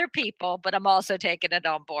it to other people, but I'm also taking it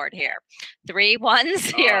on board here.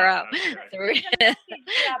 310 3.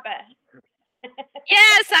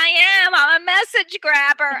 Yes, I am. message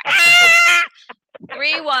grabber. Ah!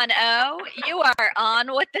 310, you are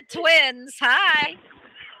on with the twins. Hi.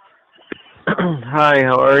 Hi,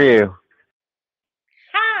 how are you?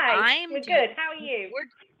 Hi. We're good. How are you?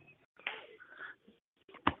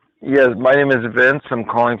 Yes, my name is Vince. I'm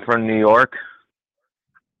calling from New York.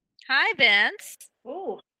 Hi, Vince.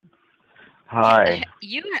 Ooh. Hi.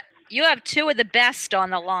 You have two of the best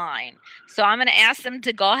on the line, so I'm going to ask them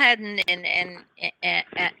to go ahead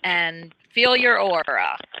and feel your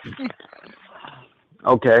aura.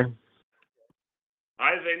 Okay.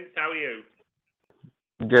 Hi, Vince. How are you?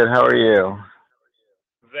 Good, how are you?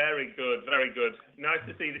 Very good, very good. Nice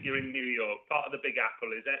to see that you're in New York, part of the Big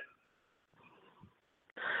Apple, is it?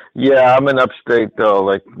 Yeah, I'm in upstate though,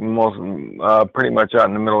 like pretty much out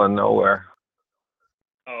in the middle of nowhere.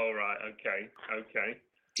 Oh, right, okay.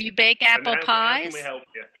 Do you bake apple How pies? can we help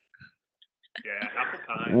you? Yeah, apple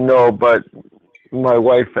pie. No, but my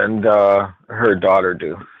wife and her daughter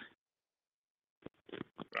do.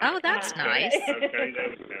 Oh, that's nice. Okay, there we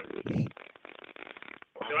go.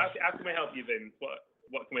 So how can we help you, Vince?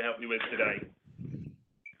 What can we help you with today?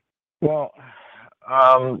 Well,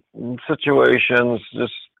 situations,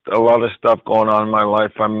 just a lot of stuff going on in my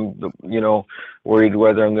life. I'm, worried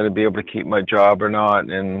whether I'm going to be able to keep my job or not,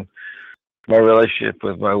 and my relationship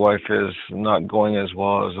with my wife is not going as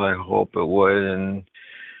well as I hope it would, and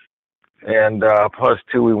plus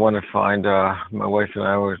too, we want to find. My wife and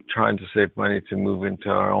I were trying to save money to move into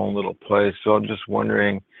our own little place. So I'm just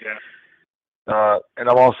wondering. Yeah. And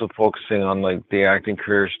I'm also focusing on like the acting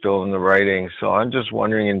career still and the writing. So I'm just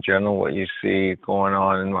wondering in general what you see going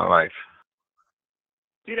on in my life.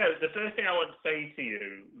 You know, the first thing I want to say to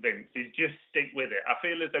you, Vince, is just stick with it. I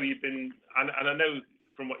feel as though you've been, and I know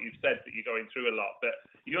from what you've said that you're going through a lot, but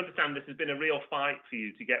you understand this has been a real fight for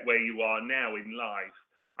you to get where you are now in life.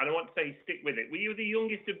 And I want to say stick with it. Were you the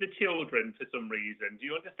youngest of the children for some reason? Do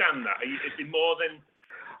you understand that? Is it more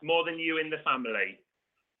than you in the family?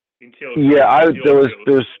 In children? Yeah, there was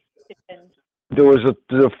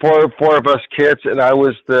four of us kids, and I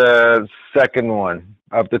was the second one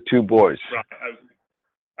of the two boys. Right.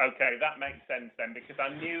 Okay, that makes sense then, because I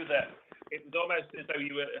knew that it was almost as though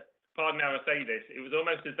you were. Pardon how I say this. It was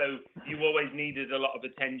almost as though you always needed a lot of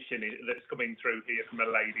attention that's coming through here from a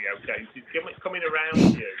lady. Okay, she's coming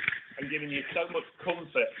around you and giving you so much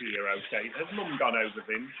comfort here. Okay, has Mum gone over,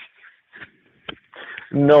 Vince?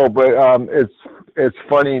 No, but it's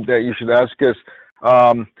funny that you should ask us.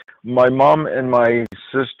 My mom and my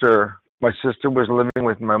sister was living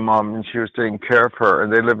with my mom, and she was taking care of her.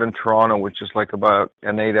 And they live in Toronto, which is like about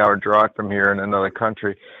an 8-hour drive from here in another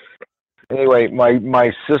country. Anyway, my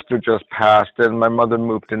sister just passed, and my mother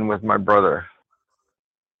moved in with my brother.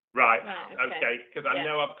 Right. Okay. Because I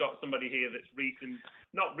know I've got somebody here that's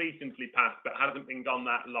not recently passed, but hasn't been gone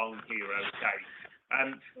that long here. Okay.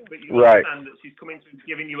 But you understand that she's coming through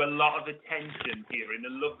giving you a lot of attention here in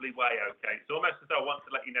a lovely way, okay? It's almost as though I want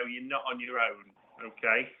to let you know you're not on your own,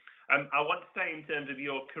 okay? I want to say in terms of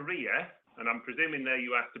your career, and I'm presuming there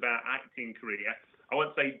you asked about acting career, I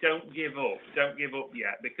want to say don't give up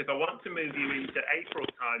yet, because I want to move you into April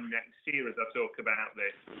time next year as I talk about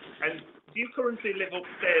this. And do you currently live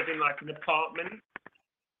upstairs in like an apartment?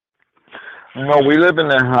 No, we live in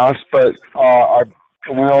a house, but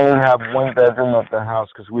we only have one bedroom of the house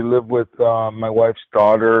because we live with my wife's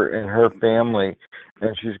daughter and her family,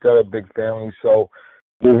 and she's got a big family, so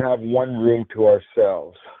we have one room to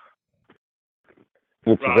ourselves,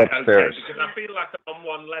 which is upstairs. Okay, because I feel like I'm on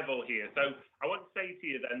one level here. So I want to say to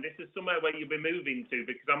you then, this is somewhere where you'll be moving to,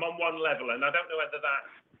 because I'm on one level, and I don't know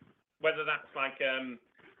whether that's like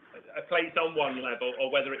a place on one level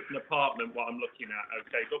or whether it's an apartment what I'm looking at,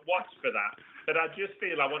 okay? But watch for that. But I just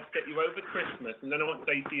feel I want to get you over Christmas, and then I want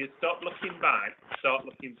to say to you, stop looking back, start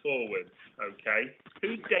looking forward, okay?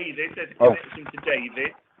 Who's David? There's a connection to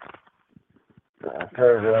David.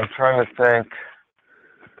 I'm trying to think.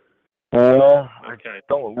 No, okay. I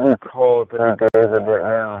don't recall any David right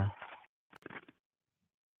now.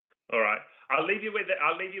 All right. I'll leave you with it.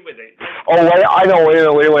 Oh, wait, I know. Wait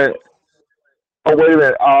a minute. Oh, wait a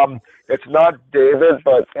minute. It's not David,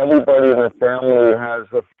 but everybody in the family has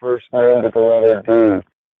the first name with the letter D.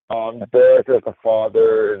 Derek is the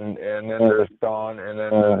father, and then there's Don, and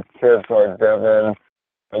then the kids are Devin,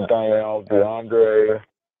 and Donnell, DeAndre,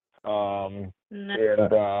 No, it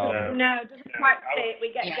doesn't quite fit.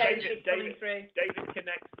 We get David coming through.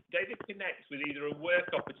 David connects with either a work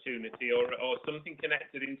opportunity or something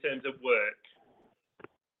connected in terms of work.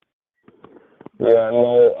 Yeah,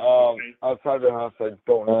 no, outside the house, I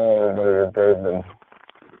don't know anybody David.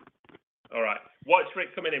 All right. Watch for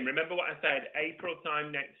it coming in. Remember what I said, April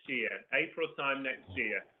time next year,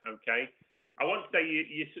 okay? I want to say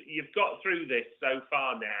you've got through this so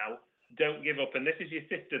far now. Don't give up. And this is your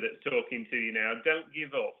sister that's talking to you now. Don't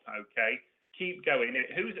give up, okay? Keep going.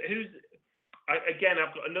 Again,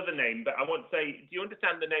 I've got another name, but I want to say, do you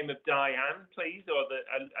understand the name of Diane, please, or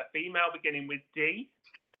a female beginning with D?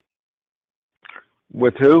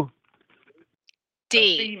 With who? D.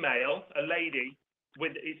 A female, a lady,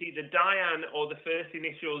 with it's either Diane or the first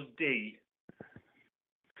initials D.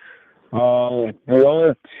 The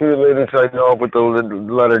only two ladies I know with the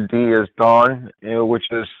letter D is Dawn, which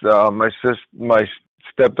is my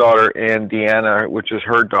stepdaughter, and Deanna, which is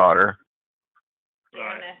her daughter.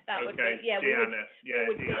 Right. Deanna, that would Okay. be, yeah, Deanna.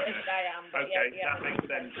 Deanna. Okay, that makes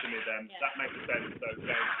sense to me then. Yeah. That makes sense,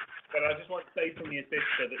 okay. But I just want to say from your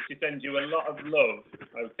sister that she sends you a lot of love,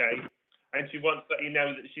 okay? And she wants to let you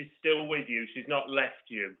know that she's still with you. She's not left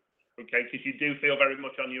you, okay? Because you do feel very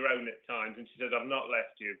much on your own at times. And she says, I've not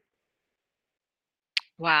left you.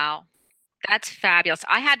 Wow. That's fabulous.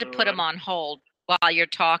 I had to put him on hold while you're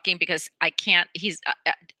talking because I can't,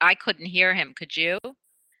 I couldn't hear him. Could you?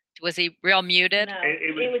 Was he real muted? No,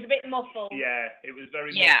 it was a bit muffled. Yeah, it was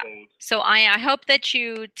very muffled. So I hope that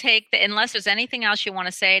you take unless there's anything else you want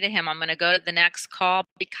to say to him, I'm going to go to the next call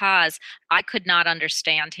because I could not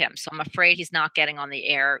understand him. So I'm afraid he's not getting on the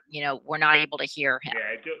air. We're not able to hear him.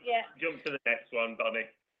 Jump to the next one, Bonnie.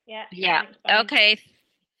 Yeah. Okay.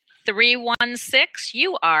 316,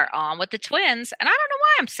 you are on with the twins. And I don't know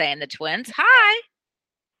why I'm saying the twins. Hi.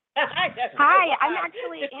 Hi, I'm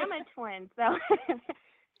actually am a twin, so.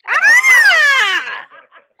 Ah!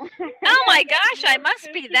 Oh my gosh, I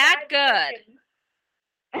must be that good.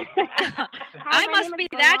 I must be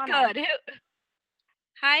that good.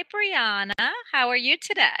 Hi, Brianna. How are you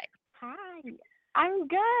today? Hi, I'm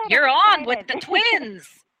good. You're on with the twins.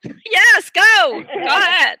 Yes, go. Go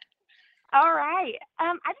ahead. All right.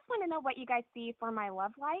 I just want to know what you guys see for my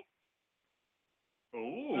love life.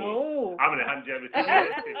 Ooh. I'm going to hand you over to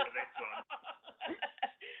Kirsty for this one.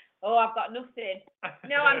 Oh, I've got nothing.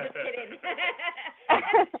 No, I'm just kidding.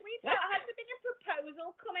 Sweetheart, has there been a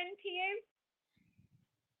proposal coming to you?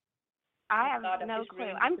 I have no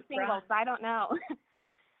clue. I'm single, so I don't know.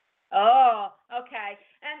 Oh, okay.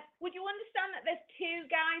 Would you understand that there's two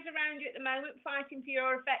guys around you at the moment fighting for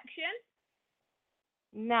your affection?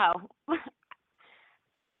 No.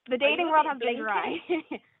 The dating world has been dry.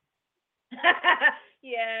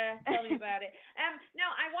 Yeah, tell me about it. No,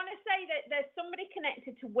 I want to say that there's somebody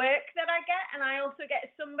connected to work that I get, and I also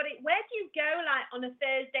get somebody. Where do you go, like on a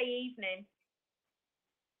Thursday evening?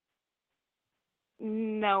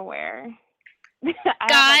 Nowhere.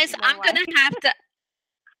 Guys,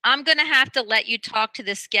 I'm gonna have to let you talk to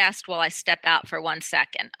this guest while I step out for 1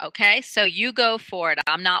 second. Okay, so you go for it.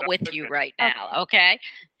 I'm not with you right now. Okay.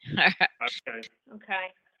 Okay.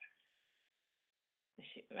 Okay.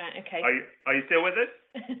 Right. Okay. Are you still with us?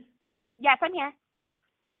 Yes, I'm here.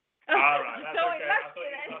 All right. That's So okay. I thought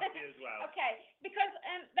you lost you as well. Okay, because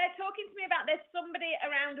they're talking to me about there's somebody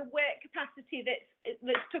around a work capacity that's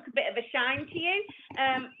took a bit of a shine to you.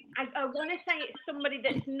 I want to say it's somebody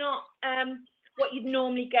that's not what you'd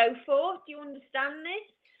normally go for. Do you understand this?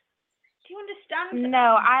 Do you understand?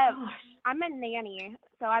 No, I'm a nanny,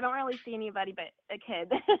 so I don't really see anybody but a kid.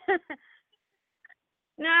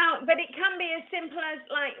 No, but it can be as simple as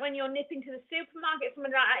like when you're nipping to the supermarket,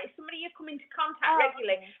 somebody you come into contact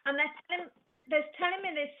regularly, and they're telling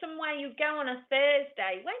me there's somewhere you go on a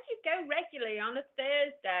Thursday. Where do you go regularly on a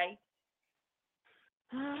Thursday?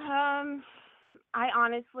 I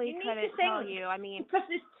honestly couldn't tell you. I mean, because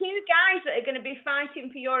there's two guys that are going to be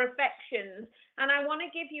fighting for your affections, and I want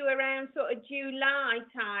to give you around sort of July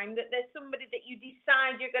time that there's somebody that you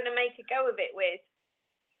decide you're going to make a go of it with.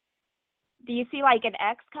 Do you see like an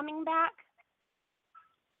ex coming back?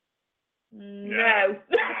 No.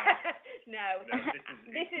 No.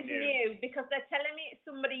 This is new because they're telling me it's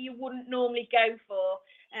somebody you wouldn't normally go for.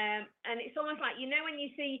 And it's almost like, when you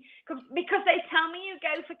see, because they tell me you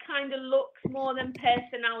go for kind of looks more than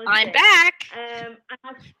personality. I'm back.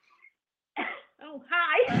 Oh,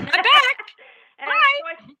 hi. I'm back. Hi.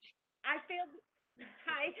 So I feel...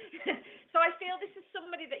 Hi. So I feel this is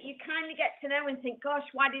somebody that you kind of get to know and think, gosh,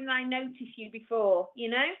 why didn't I notice you before,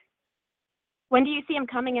 When do you see him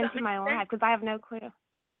coming into my life? Because I have no clue.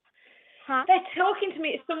 Huh? They're talking to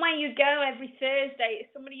me. It's somewhere you go every Thursday.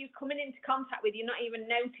 It's somebody you're coming into contact with. You're not even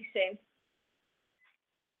noticing.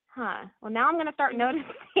 Huh. Well, now I'm going to start noticing.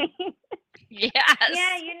 Yes.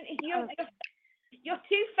 Yeah, you're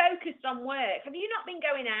too focused on work. Have you not been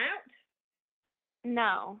going out?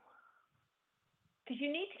 No. Because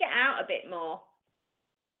you need to get out a bit more.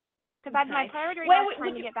 Because my priority was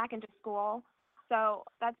trying to get back into school. So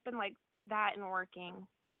that's been like that and working.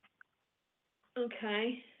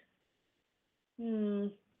 Okay.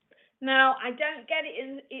 Now, I don't get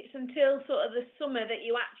it. It's until sort of the summer that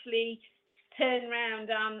you actually turn around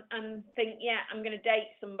and think, yeah, I'm going to date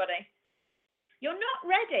somebody. You're not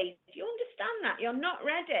ready. Do you understand that? You're not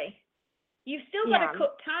ready. You've still got to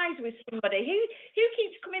cut ties with somebody. Who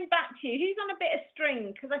keeps coming back to you? Who's on a bit of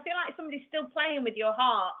string? Because I feel like somebody's still playing with your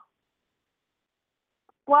heart.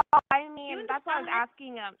 Well, I mean, that's why I was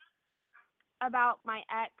asking about my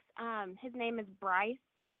ex. His name is Bryce.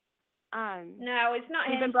 No, it's not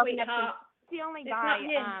we've him, been broken sweetheart. Up since, the only guy.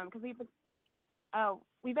 Because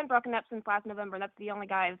we've been broken up since last November. That's the only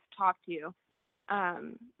guy I've talked to. You're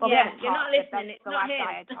not listening. It's not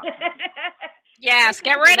him. Yes,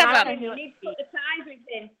 get rid of him. You need to put the ties with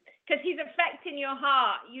him because he's affecting your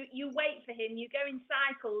heart. You wait for him. You go in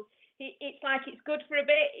cycles. It's like it's good for a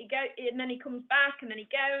bit. And then he comes back, and then he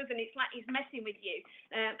goes, and it's like he's messing with you.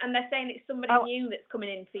 And they're saying it's somebody new that's coming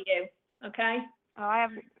in for you. Okay. Oh, I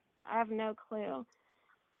have no clue.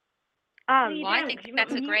 Well, I think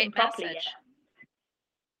that's a great message.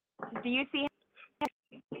 Do you see him?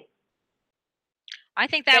 I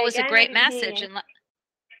think that was a great message. And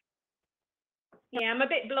yeah, I'm a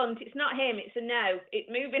bit blunt. It's not him. It's a no. It's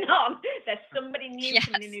moving on. There's somebody new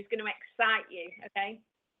coming in who's going to excite you. Okay.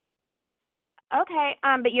 Okay.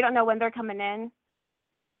 But you don't know when they're coming in.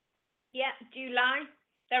 Yeah, July.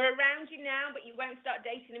 They're around you now, but you won't start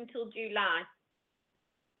dating them till July.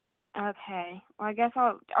 Okay. Well, I guess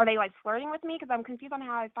are they like flirting with me? Because I'm confused on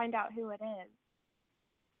how I find out who it is.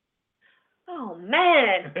 Oh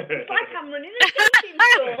man, it's like I'm running a dating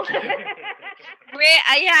school.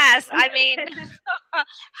 Yes, I mean,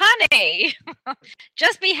 honey,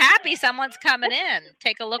 just be happy someone's coming in.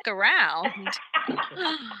 Take a look around.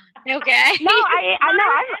 Okay. No, I know.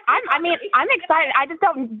 I'm excited. I just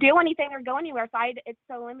don't do anything or go anywhere, so it's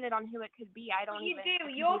so limited on who it could be. I don't. You do.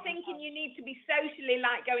 You're thinking you need to be socially,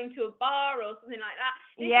 like going to a bar or something like that.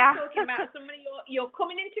 This is talking about somebody you're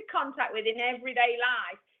coming into contact with in everyday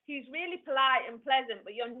life who's really polite and pleasant,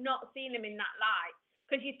 but you're not seeing him in that light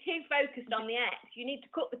because you're too focused on the ex. You need to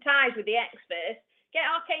cut the ties with the ex first. Get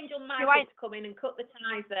Archangel Michael to come in and cut the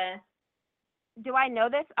ties there. Do I know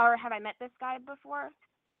this, or have I met this guy before?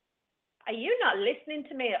 Are you not listening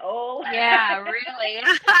to me at all? Yeah, really.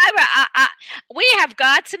 We have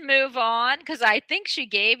got to move on because I think she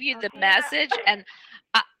gave you the message, and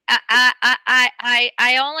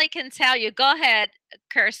I only can tell you. Go ahead,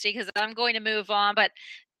 Kirsty, because I'm going to move on. But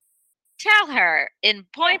tell her in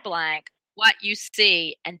point blank what you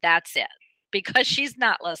see, and that's it, because she's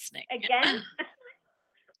not listening. Again?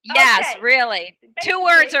 Yes, really. Basically, 2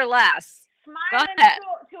 words or less. Smile and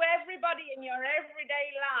talk to everybody in your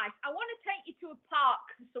everyday life. I want to take you to a park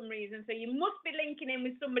for some reason, so you must be linking in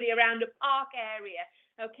with somebody around a park area,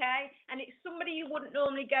 okay? And it's somebody you wouldn't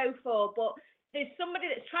normally go for, but there's somebody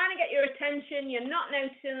that's trying to get your attention. You're not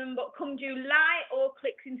noticing them, but come July, all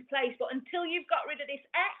clicks into place. But until you've got rid of this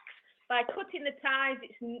ex, by cutting the ties,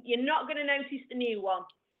 you're not going to notice the new one.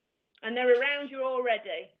 And they're around you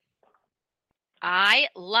already. I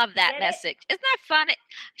love that message. Isn't that funny?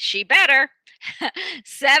 She better.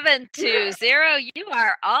 720, you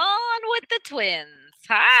are on with the twins.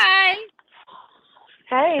 Hi.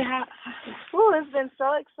 Hey, it's been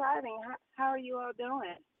so exciting. How are you all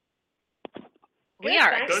doing? We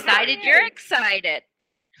are excited. You're excited.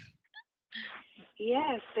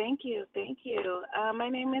 Yes, thank you. My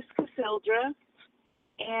name is Cassandra,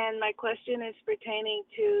 and my question is pertaining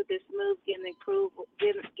to this move getting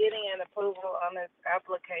an approval on this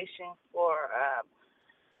application for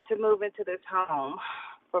to move into this home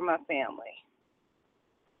for my family.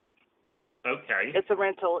 Okay. It's a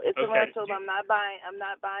rental. Rental. I'm not buying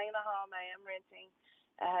a home. I am renting.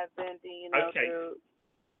 I have been, through.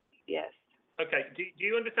 Yes. Okay. Do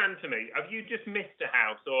you understand to me? Have you just missed a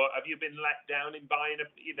house, or have you been let down in buying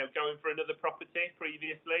going for another property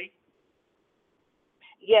previously?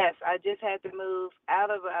 Yes, I just had to move I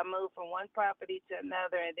moved from one property to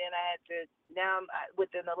another, and then I had to,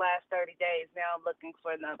 within the last 30 days, now I'm looking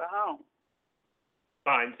for another home.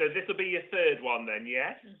 Fine. So this will be your third one then,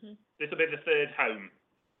 yes? Mm-hmm. This will be the third home.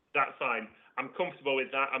 That's fine. I'm comfortable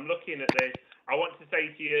with that. I'm looking at this. I want to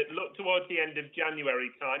say to you, look towards the end of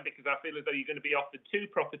January time, because I feel as though you're going to be offered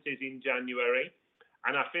 2 properties in January.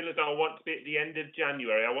 And I feel as though I want to be at the end of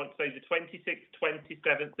January. I want to say the 26th,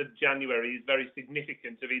 27th of January is very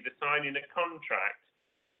significant of either signing a contract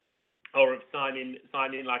or of signing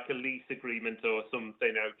like a lease agreement or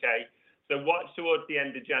something, okay? So watch towards the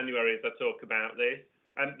end of January as I talk about this.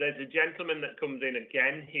 And there's a gentleman that comes in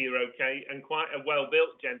again here, okay? And quite a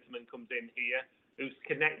well-built gentleman comes in here who's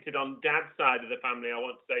connected on Dad's side of the family, I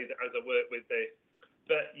want to say, that as I work with this.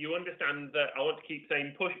 but you understand that I want to keep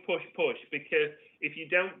saying push, push, push, because if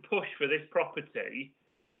you don't push for this property,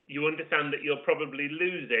 you understand that you'll probably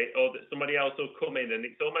lose it, or that somebody else will come in. And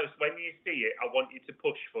it's almost, when you see it, I want you to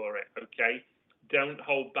push for it, okay? Don't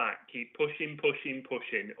hold back. Keep pushing, pushing,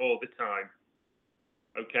 pushing all the time,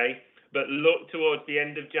 okay? But look towards the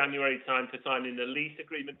end of January time for signing a lease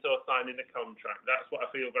agreement or signing a contract. That's what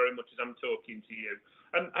I feel very much as I'm talking to you.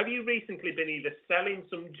 Have you recently been either selling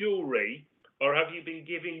some jewellery or have you been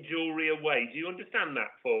giving jewellery away? Do you understand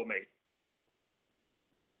that for me?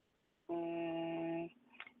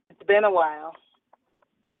 It's been a while.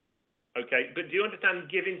 Okay, but do you understand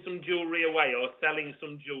giving some jewellery away or selling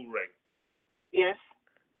some jewellery? Yes.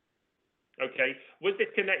 Okay. Was this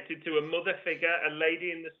connected to a mother figure, a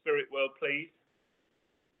lady in the spirit world, please?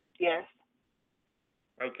 Yes.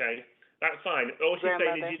 Okay, that's fine. All she's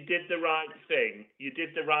saying is you did the right thing. You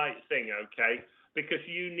did the right thing, okay? Because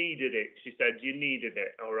you needed it. She said you needed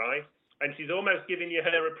it, all right? And she's almost giving you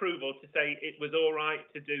her approval to say it was all right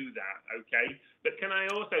to do that, okay? But can I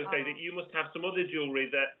also say that you must have some other jewellery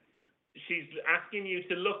that she's asking you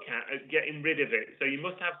to look at getting rid of it. So you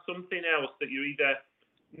must have something else that you're either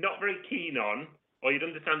not very keen on, or you'd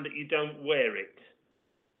understand that you don't wear it.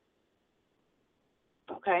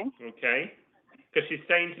 Okay. Okay? Because she's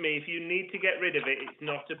saying to me, if you need to get rid of it, it's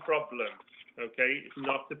not a problem. Okay? It's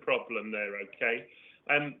not a problem there, okay?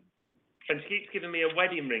 And she keeps giving me a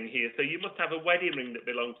wedding ring here, so you must have a wedding ring that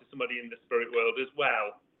belongs to somebody in the spirit world as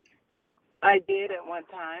well. I did at one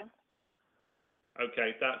time.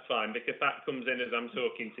 Okay, that's fine, because that comes in as I'm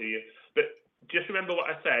talking to you. But just remember what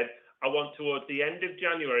I said. I want towards the end of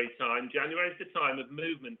January time. January is the time of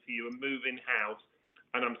movement for you and moving house.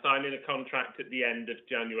 And I'm signing a contract at the end of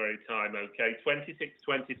January time, okay? 26th,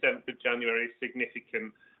 27th of January is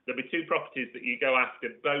significant. There'll be two properties that you go after,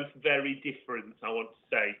 both very different, I want to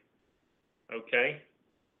say. Okay?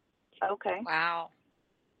 Okay. Wow.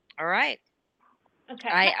 All right. Okay.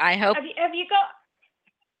 I hope. Have you got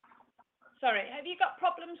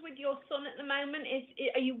problems with your son at the moment?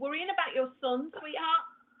 Are you worrying about your son, sweetheart?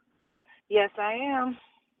 Yes, I am.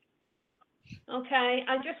 Okay.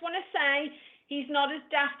 I just want to say he's not as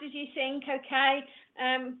daft as you think, okay?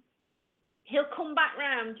 He'll come back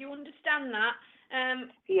round. Do you understand that?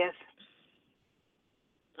 Yes.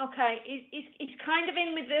 Okay. He's kind of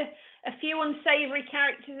in with a few unsavoury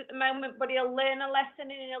characters at the moment, but he'll learn a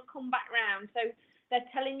lesson and he'll come back round. So they're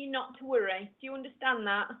telling you not to worry. Do you understand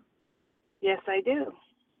that? Yes, I do.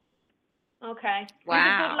 Okay. Wow.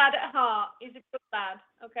 He's a good lad at heart. He's a good lad,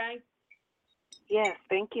 okay? Yes,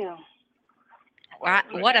 thank you. Wow,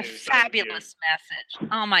 what a fabulous message.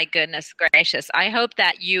 Oh, my goodness gracious. I hope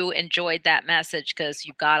that you enjoyed that message because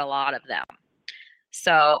you got a lot of them.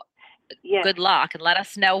 So Yes. good luck, and let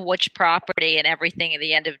us know which property and everything at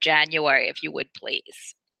the end of January, if you would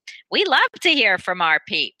please. We love to hear from our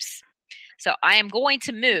peeps. So I am going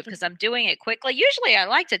to move because I'm doing it quickly. Usually I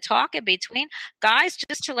like to talk in between. Guys,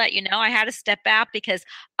 just to let you know, I had to step out because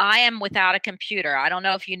I am without a computer. I don't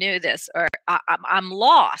know if you knew this, or I'm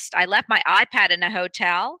lost. I left my iPad in a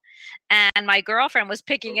hotel, and my girlfriend was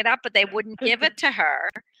picking it up, but they wouldn't give it to her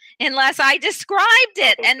unless I described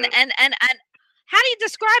it. And how do you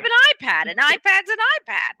describe an iPad? An iPad's an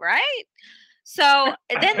iPad, right? So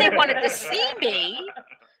then they wanted to see me.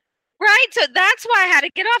 Right. So that's why I had to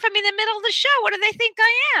get off. I'm in the middle of the show. What do they think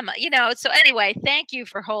I am? So anyway, thank you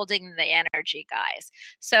for holding the energy, guys.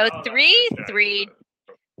 So 3-3,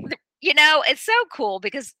 it's so cool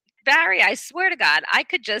because Barrie, I swear to God, I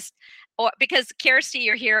could just, or because Kirsty,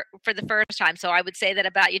 you're here for the first time. So I would say that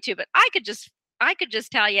about you too, but I could just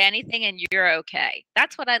tell you anything and you're okay.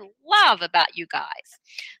 That's what I love about you guys.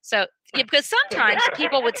 So, because sometimes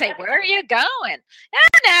people would say, where are you going?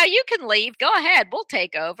 No, you can leave. Go ahead. We'll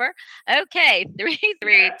take over. Okay.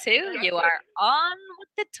 332, you are on with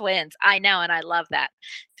the twins. I know. And I love that.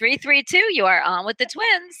 332, you are on with the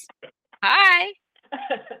twins. Hi.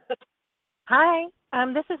 Hi.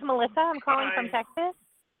 This is Melissa. I'm calling from Texas.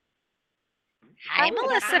 Hi,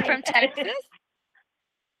 Melissa from Texas.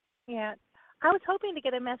 Yeah. I was hoping to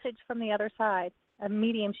get a message from the other side, a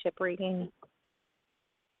mediumship reading.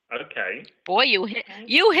 Okay. Boy, you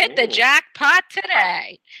hit the jackpot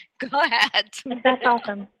today. Go ahead. That's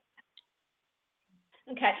awesome.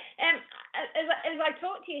 Okay. As I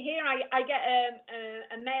talk to you here, I get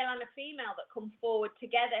a male and a female that come forward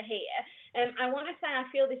together here. I want to say I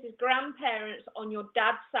feel this is grandparents on your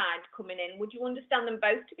dad's side coming in. Would you understand them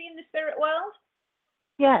both to be in the spirit world?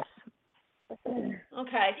 Yes.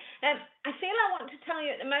 Okay. I feel I want to tell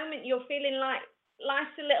you at the moment you're feeling like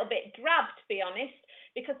life's a little bit drab, to be honest,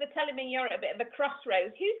 because they're telling me you're at a bit of a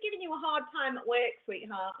crossroads. Who's giving you a hard time at work,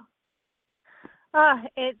 sweetheart?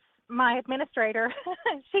 It's my administrator.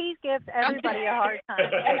 She gives everybody a hard time.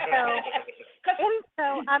 And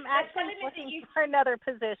so I'm actually looking for another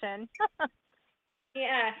position.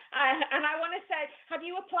 Yeah, and I want to say, have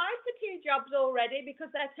you applied for 2 jobs already? Because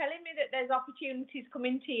they're telling me that there's opportunities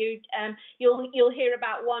coming to you. You'll hear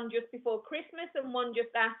about one just before Christmas and one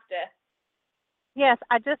just after. Yes,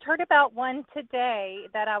 I just heard about one today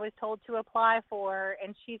that I was told to apply for,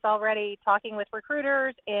 and she's already talking with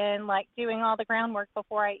recruiters and like doing all the groundwork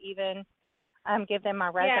before I even give them my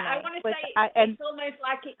resume. Yeah, I want to say it's almost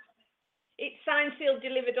like it's signed, sealed,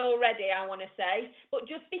 delivered already, I want to say. But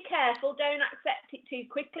just be careful. Don't accept it too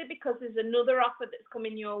quickly because there's another offer that's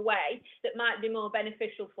coming your way that might be more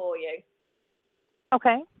beneficial for you.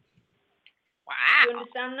 Okay. Wow. Do you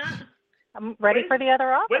understand that? I'm ready for the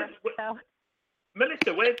other offer. So.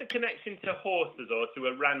 Melissa, where's the connection to horses or to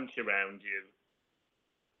a ranch around you?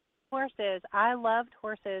 Horses. I loved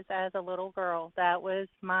horses as a little girl. That was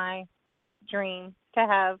my dream, to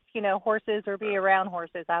have, horses or be around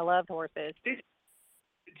horses. I loved horses. Do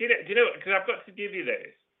you know, because I've got to give you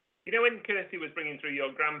this. You know, when Kirsty was bringing through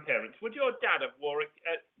your grandparents, would your dad have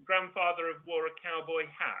grandfather have wore a cowboy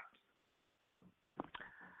hat?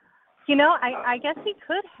 I guess he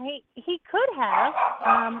could. He could have.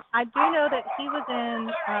 I do know that he was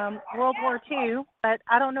in World War II, but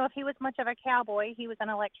I don't know if he was much of a cowboy. He was an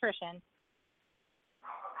electrician.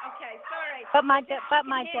 Okay, sorry. But my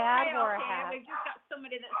dad wore a hat. We've just got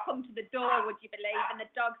somebody that's come to the door, would you believe? And the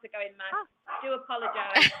dogs are going mad. I do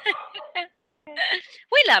apologise.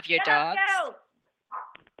 We love your dogs.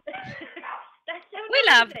 They're so we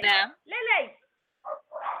noisy. love them. Lily.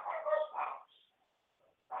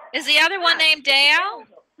 Is the other one named Dale?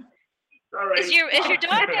 Sorry. Is your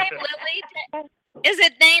dog named Lily? Is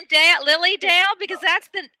it named Dale, Lily Dale? Because that's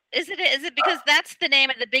is it because that's the name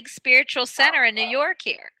of the big spiritual center in New York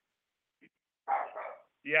here?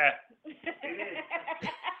 Yeah. It's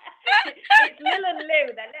Lil and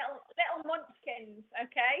Lou. They're little munchkins,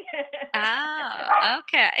 okay?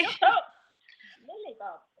 Okay. Lily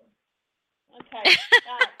Bob. Okay.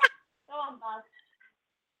 Right. Go on, Bob.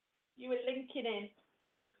 You were linking in.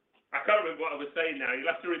 I can't remember what I was saying now. You'll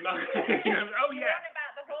have to remind me. Oh, yeah. You're on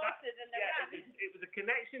about the horses and the rats. It was a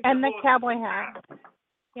connection to and the horses cowboy and hat. hats.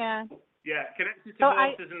 Yeah. Yeah, connection to So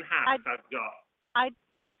horses and hats I've got. I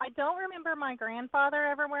don't remember my grandfather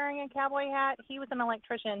ever wearing a cowboy hat. He was an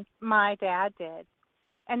electrician. My dad did.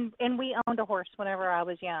 And we owned a horse whenever I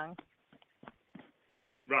was young.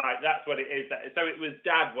 Right, that's what it is. So it was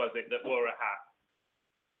Dad, was it, that wore a hat?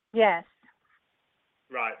 Yes.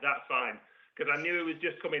 Right, that's fine. Because I knew it was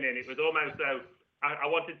just coming in. It was almost though I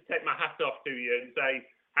wanted to take my hat off to you and say,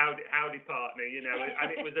 howdy partner, and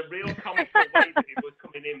it was a real comical way that it was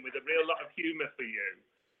coming in with a real lot of humour for you.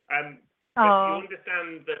 But you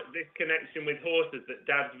understand that this connection with horses, that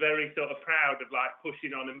Dad's very sort of proud of like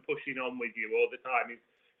pushing on with you all the time. It's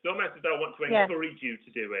almost as though I want to encourage you to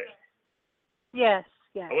do it. Yes.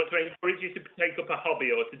 I want to encourage you to take up a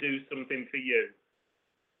hobby or to do something for you.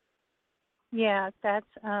 Yeah, that's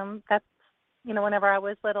whenever I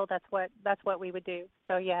was little, that's what we would do.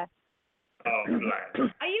 So yeah. Oh, bless.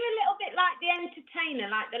 Are you a little bit like the entertainer,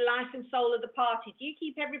 like the life and soul of the party? Do you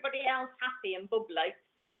keep everybody else happy and bubbly?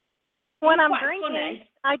 When I'm drinking,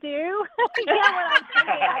 I do. Yeah, when I'm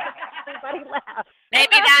drinking, I just make everybody laugh.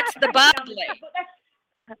 Maybe that's the bubbly.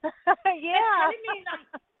 Yeah.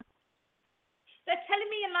 They're telling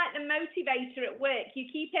me you're like the motivator at work. You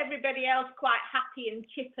keep everybody else quite happy and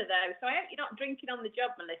chipper, though. So I hope you're not drinking on the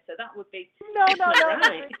job, Melissa. That would be... No.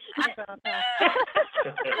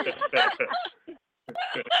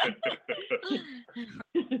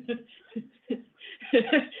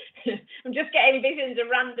 I'm just getting visions of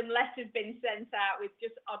random letters being sent out with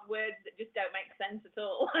just odd words that just don't make sense at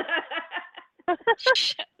all.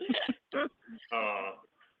 Oh,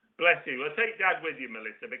 bless you. Well, take Dad with you,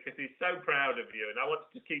 Melissa, because he's so proud of you, and I want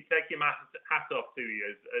to keep taking my hat off to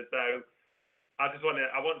you as though I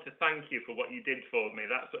want to thank you for what you did for me.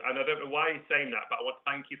 And I don't know why he's saying that, but I want to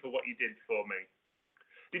thank you for what you did for me.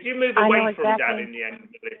 Did you move away from Dad in the end,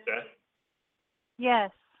 Melissa?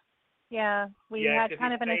 Yes. Yeah, we had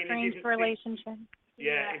kind of an estranged relationship.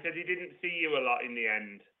 Yeah, he said he didn't see you a lot in the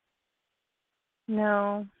end.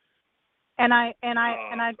 No. And I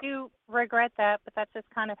do regret that, but that's just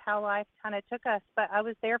kind of how life kind of took us. But I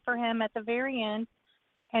was there for him at the very end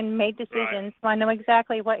and made decisions. Right. So I know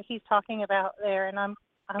exactly what he's talking about there, and I'm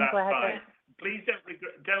that's glad fine. that. Please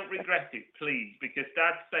don't regret it, please, because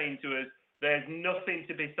Dad's saying to us, there's nothing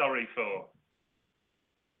to be sorry for.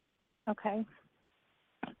 Okay.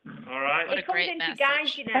 All right. It comes into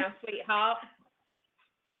guide you now, sweetheart.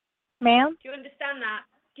 Ma'am? Do you understand that?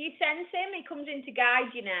 Do you sense him? He comes in to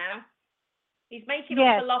guide you now. He's making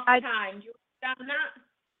Yes, up the lost time. Do you understand that?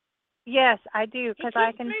 Yes, I do, because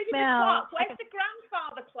I can moving smell. The clock. Where's the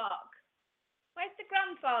grandfather clock? Where's the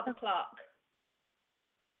grandfather clock?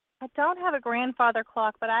 I don't have a grandfather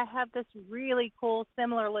clock, but I have this really cool,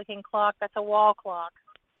 similar-looking clock that's a wall clock.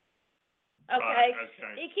 Okay.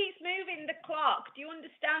 He keeps moving the clock. Do you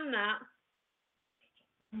understand that?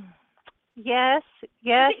 Yes,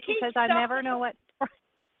 because I never know what.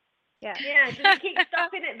 Yeah. Yeah. Does it keep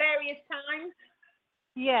stopping at various times?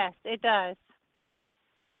 Yes, it does.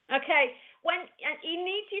 Okay. When he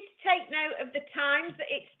needs you to take note of the times that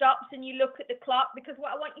it stops and you look at the clock, because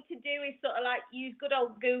what I want you to do is sort of like use good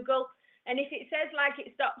old Google, and if it says like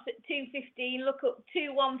it stops at 2:15, look up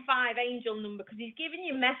 215 angel number, because he's giving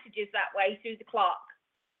you messages that way through the clock.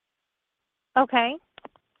 Okay,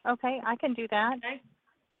 I can do that. Okay.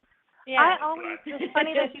 Yeah. It's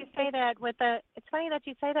funny that you say that with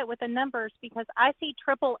the numbers, because I see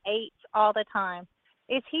 888 all the time.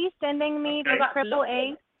 Is he sending me the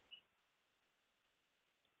 888?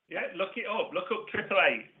 Yeah, look it up. Look up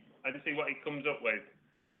 888 and see what it comes up with.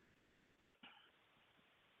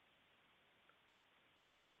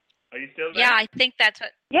 Are you still there? Yeah, I think that's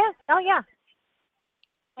what. Yeah. Oh, yeah.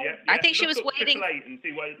 Yeah. I think she was look up waiting. 888 and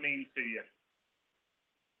see what it means to you.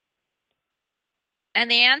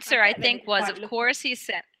 And the answer, I think, was, of course, he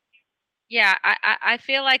sent. Yeah, I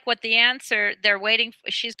feel like what the answer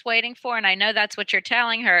she's waiting for, and I know that's what you're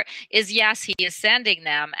telling her, is yes, he is sending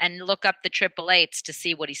them, and look up the 888s to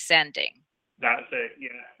see what he's sending. That's it.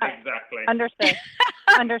 Yeah, exactly. Understood.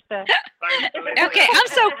 Understood. Okay, I'm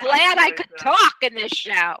so glad I could talk in this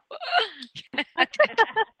show.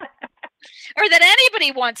 Or that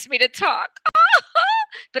anybody wants me to talk.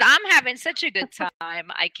 But I'm having such a good time.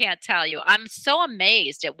 I can't tell you. I'm so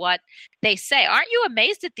amazed at what they say. Aren't you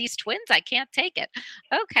amazed at these twins? I can't take it.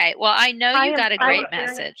 Okay. Well, I know you got a great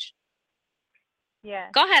message.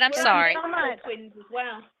 Yeah. Go ahead. I'm sorry. Twins as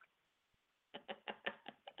well.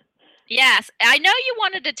 Yes, I know you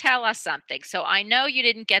wanted to tell us something, so I know you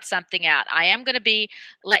didn't get something out. I am going to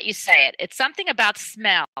let you say it. It's something about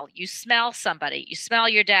smell. You smell somebody. You smell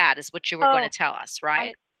your dad is what you were going to tell us,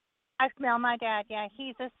 right? I smell my dad. Yeah,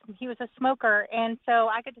 he was a smoker, and so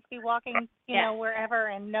I could just be walking, you know, wherever,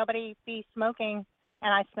 and nobody be smoking,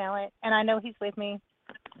 and I smell it, and I know he's with me.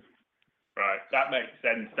 Right, that makes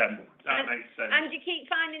sense then. That makes sense. And you keep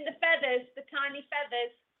finding the feathers, the tiny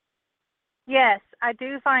feathers. Yes, I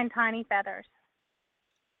do find tiny feathers.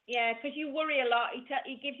 Yeah, because you worry a lot.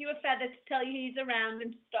 He gives you a feather to tell you he's around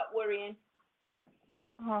and to stop worrying.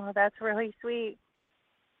 Oh, that's really sweet.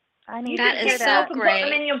 I need that to is hear so that. great. Put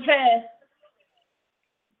them in your purse.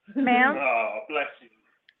 Ma'am? Oh, bless you.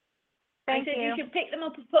 Thank I said you. You should pick them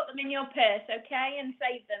up and put them in your purse, okay, and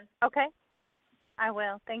save them. Okay, I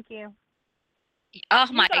will. Thank you.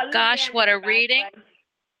 Oh my gosh, what a reading.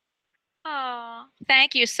 Oh,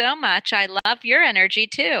 thank you so much. I love your energy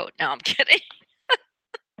too. No, I'm kidding.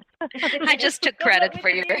 I just took credit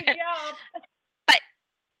for your job.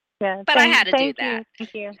 But I had to do that.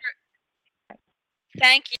 Thank you.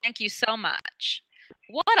 Thank you so much.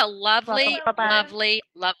 What a lovely,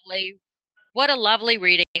 what a lovely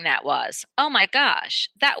reading that was. Oh my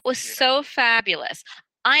gosh, that was so fabulous.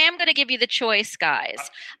 I am going to give you the choice,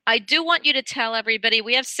 guys. I do want you to tell everybody,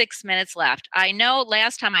 we have 6 minutes left. I know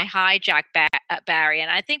last time I hijacked Barrie,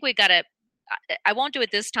 and I think we got to, I won't do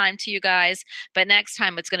it this time to you guys, but next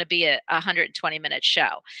time it's going to be a 120-minute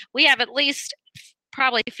show. We have at least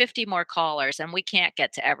probably 50 more callers, and we can't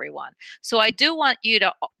get to everyone. So I do want you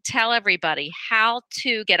to tell everybody how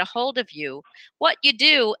to get a hold of you, what you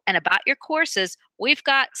do, and about your courses. We've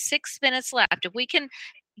got 6 minutes left. If we can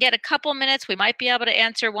get a couple minutes, we might be able to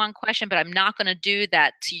answer one question, but I'm not going to do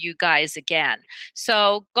that to you guys again.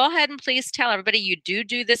 So go ahead and please tell everybody you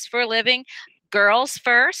do this for a living. Girls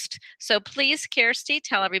first. So please, Kirsty,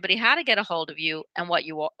 tell everybody how to get a hold of you and what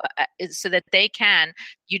you so that they can,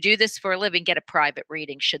 you do this for a living, get a private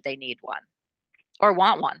reading should they need one or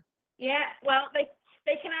want one. Yeah, well, they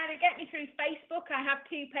can either get me through Facebook. I have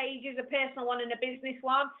 2 pages, a personal one and a business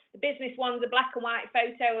one. The business one's a black and white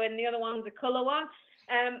photo and the other one's a colour one.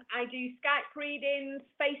 I do Skype readings,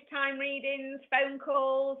 FaceTime readings, phone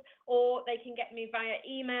calls, or they can get me via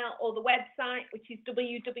email or the website, which is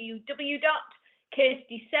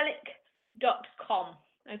www.kirstycelik.com.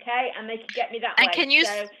 Okay, and they can get me that way. And can you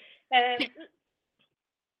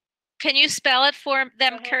can you spell it for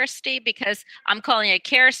them, Kirsty? Because I'm calling it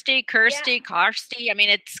Kirsty, Karsty. I mean,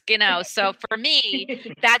 it's, so for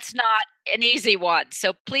me, that's not an easy one.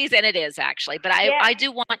 So please, and it is actually, but I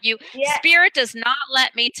do want you, Spirit does not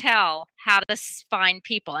let me tell how to find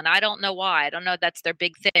people. And I don't know why. I don't know that's their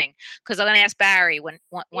big thing, because I'm going to ask Barry when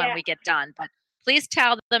we get done. But please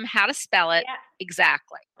tell them how to spell it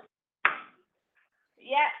exactly.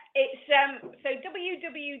 Yeah, it's so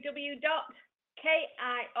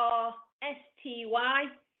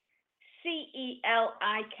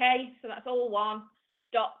www.KIRSTYCELIK, so that's all one,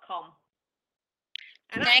 .com.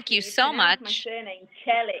 And thank you so much. My surname,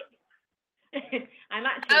 Celik. I'm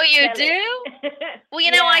actually. Oh, you Celik. do? Well,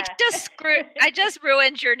 I just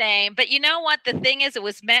ruined your name. But you know what? The thing is, it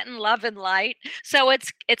was meant in love and light. So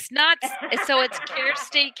it's not. So it's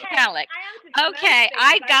Kirsty Celik. Okay,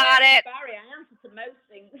 I got it. Barry, I answer to most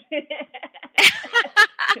things.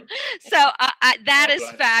 So that is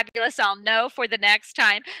fabulous. I'll know for the next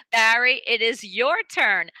time. Barry, it is your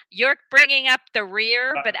turn. You're bringing up the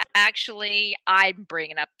rear, but actually I'm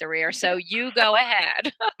bringing up the rear. So you go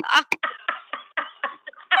ahead.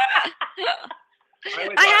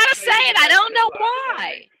 I had to say it. I don't know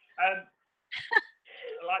why. I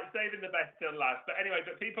like saving the best till last. But anyway,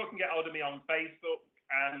 people can get hold of me on Facebook,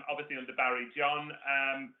 obviously under Barry John,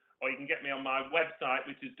 or you can get me on my website,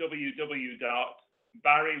 which is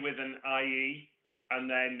www.barry with an IE and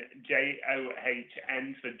then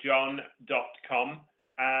JOHN for John.com.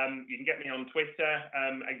 You can get me on Twitter,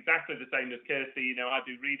 exactly the same as Kirsty. I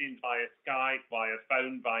do readings via Skype, via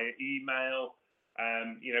phone, via email.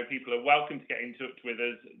 People are welcome to get in touch with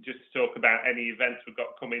us just to talk about any events we've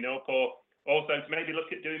got coming up, or also to maybe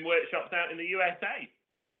look at doing workshops out in the USA.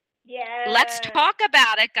 Yeah. Let's talk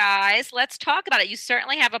about it, guys. Let's talk about it. You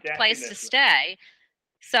certainly have a place to stay.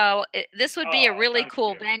 So this would be a really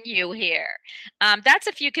cool venue here. That's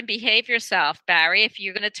if you can behave yourself, Barry. If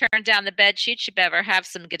you're going to turn down the bed sheets, you better have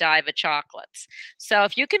some Godiva chocolates. So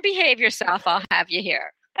if you can behave yourself, I'll have you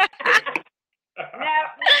here. No, never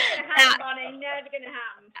going to happen, Bonnie. Never going to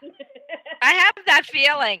happen. I have that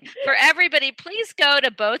feeling. For everybody, please go to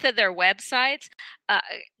both of their websites.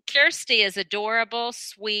 Kirsty is adorable,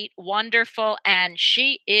 sweet, wonderful, and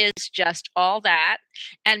she is just all that.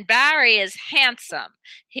 And Barry is handsome.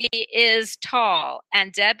 He is tall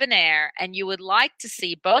and debonair, and you would like to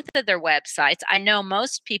see both of their websites. I know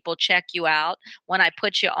most people check you out when I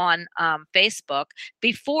put you on Facebook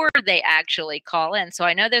before they actually call in. So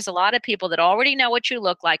I know there's a lot of people that already know what you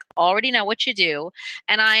look like, already know what you do.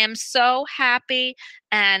 And I am so happy,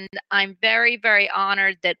 and I'm very, very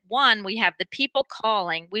honored that, one, we have the people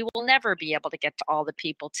calling. We will never be able to get to all the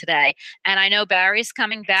people today. And I know Barry's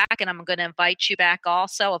coming back, and I'm going to invite you back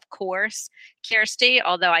also, of course, Kirsty,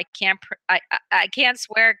 although I can't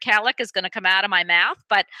swear Celik is going to come out of my mouth,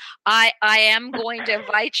 but I am going to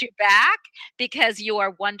invite you back because you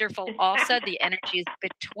are wonderful also. The energies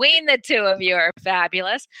between the two of you are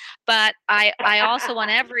fabulous. But I also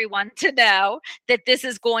want everyone to know that this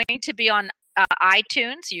is going to be on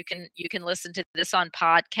iTunes. You can listen to this on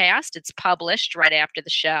podcast. It's published right after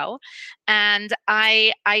the show. And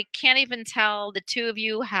I can't even tell the two of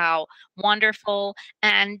you how wonderful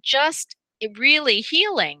and just really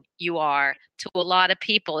healing you are to a lot of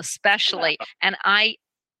people, especially. And I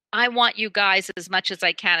want you guys as much as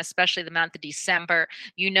I can, especially the month of December.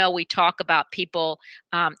 We talk about people.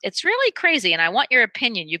 It's really crazy. And I want your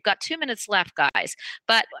opinion. You've got 2 minutes left, guys.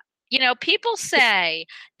 But people say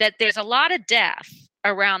that there's a lot of death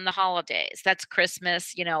around the holidays. That's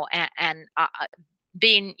Christmas, and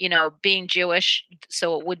being Jewish,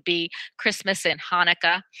 so it would be Christmas and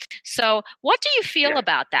Hanukkah. So what do you feel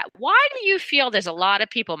about that? Why do you feel there's a lot of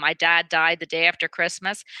people? My dad died the day after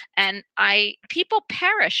Christmas, and people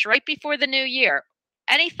perish right before the new year.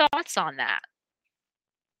 Any thoughts on that?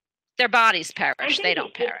 Their bodies perish. They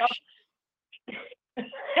don't perish.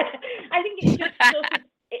 I think it's just sort of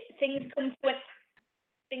things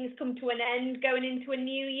come to an end going into a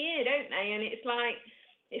new year, don't they? And it's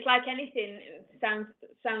like anything. It sounds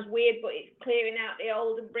weird, but it's clearing out the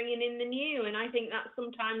old and bringing in the new. And I think that's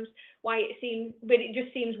sometimes why it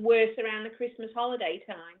just seems worse around the Christmas holiday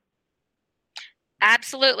time.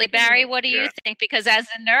 Absolutely. Barry, what do you think? Because as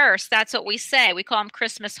a nurse, that's what we say. We call them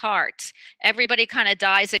Christmas hearts. Everybody kind of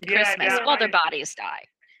dies at Christmas. Well, their bodies die.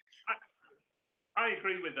 I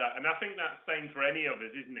agree with that, and I think that's the same for any of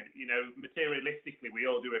us, isn't it? Materialistically, we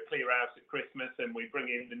all do a clear out at Christmas, and we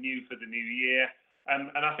bring in the new for the new year,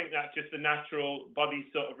 and I think that's just a natural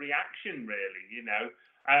body sort of reaction, really.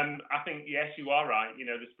 I think, yes, you are right.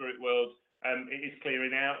 The spirit world it is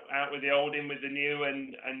clearing out with the old, in with the new,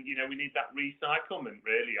 and you know, we need that recyclement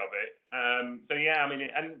really of it. So yeah, I mean,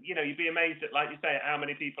 and you know, you'd be amazed at, like you say, how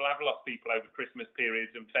many people have lost people over Christmas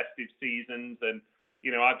periods and festive seasons. And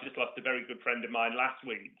you know, I've just lost a very good friend of mine last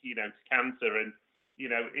week, you know, to cancer, and you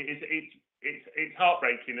know, it's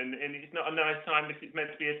heartbreaking, and it's not a nice time because it's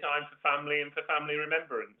meant to be a time for family and for family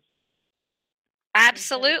remembrance.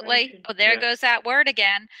 Absolutely. Oh, there goes that word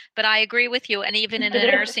again. But I agree with you. And even in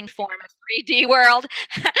a nursing form, a 3D world,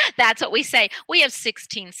 that's what we say. We have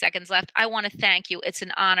 16 seconds left. I want to thank you. It's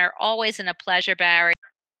an honor. Always and a pleasure, Barrie.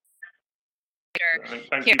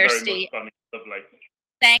 Thank you very much, Bonnie. Lovely.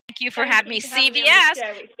 Thank you for having me. CBS.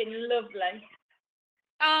 It's been lovely.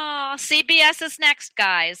 Oh, CBS is next,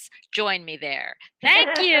 guys. Join me there.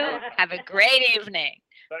 Thank you. Have a great evening.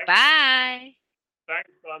 Thanks. Bye.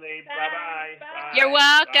 Thanks, Bonnie. Bye-bye. You're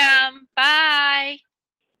welcome. Bye.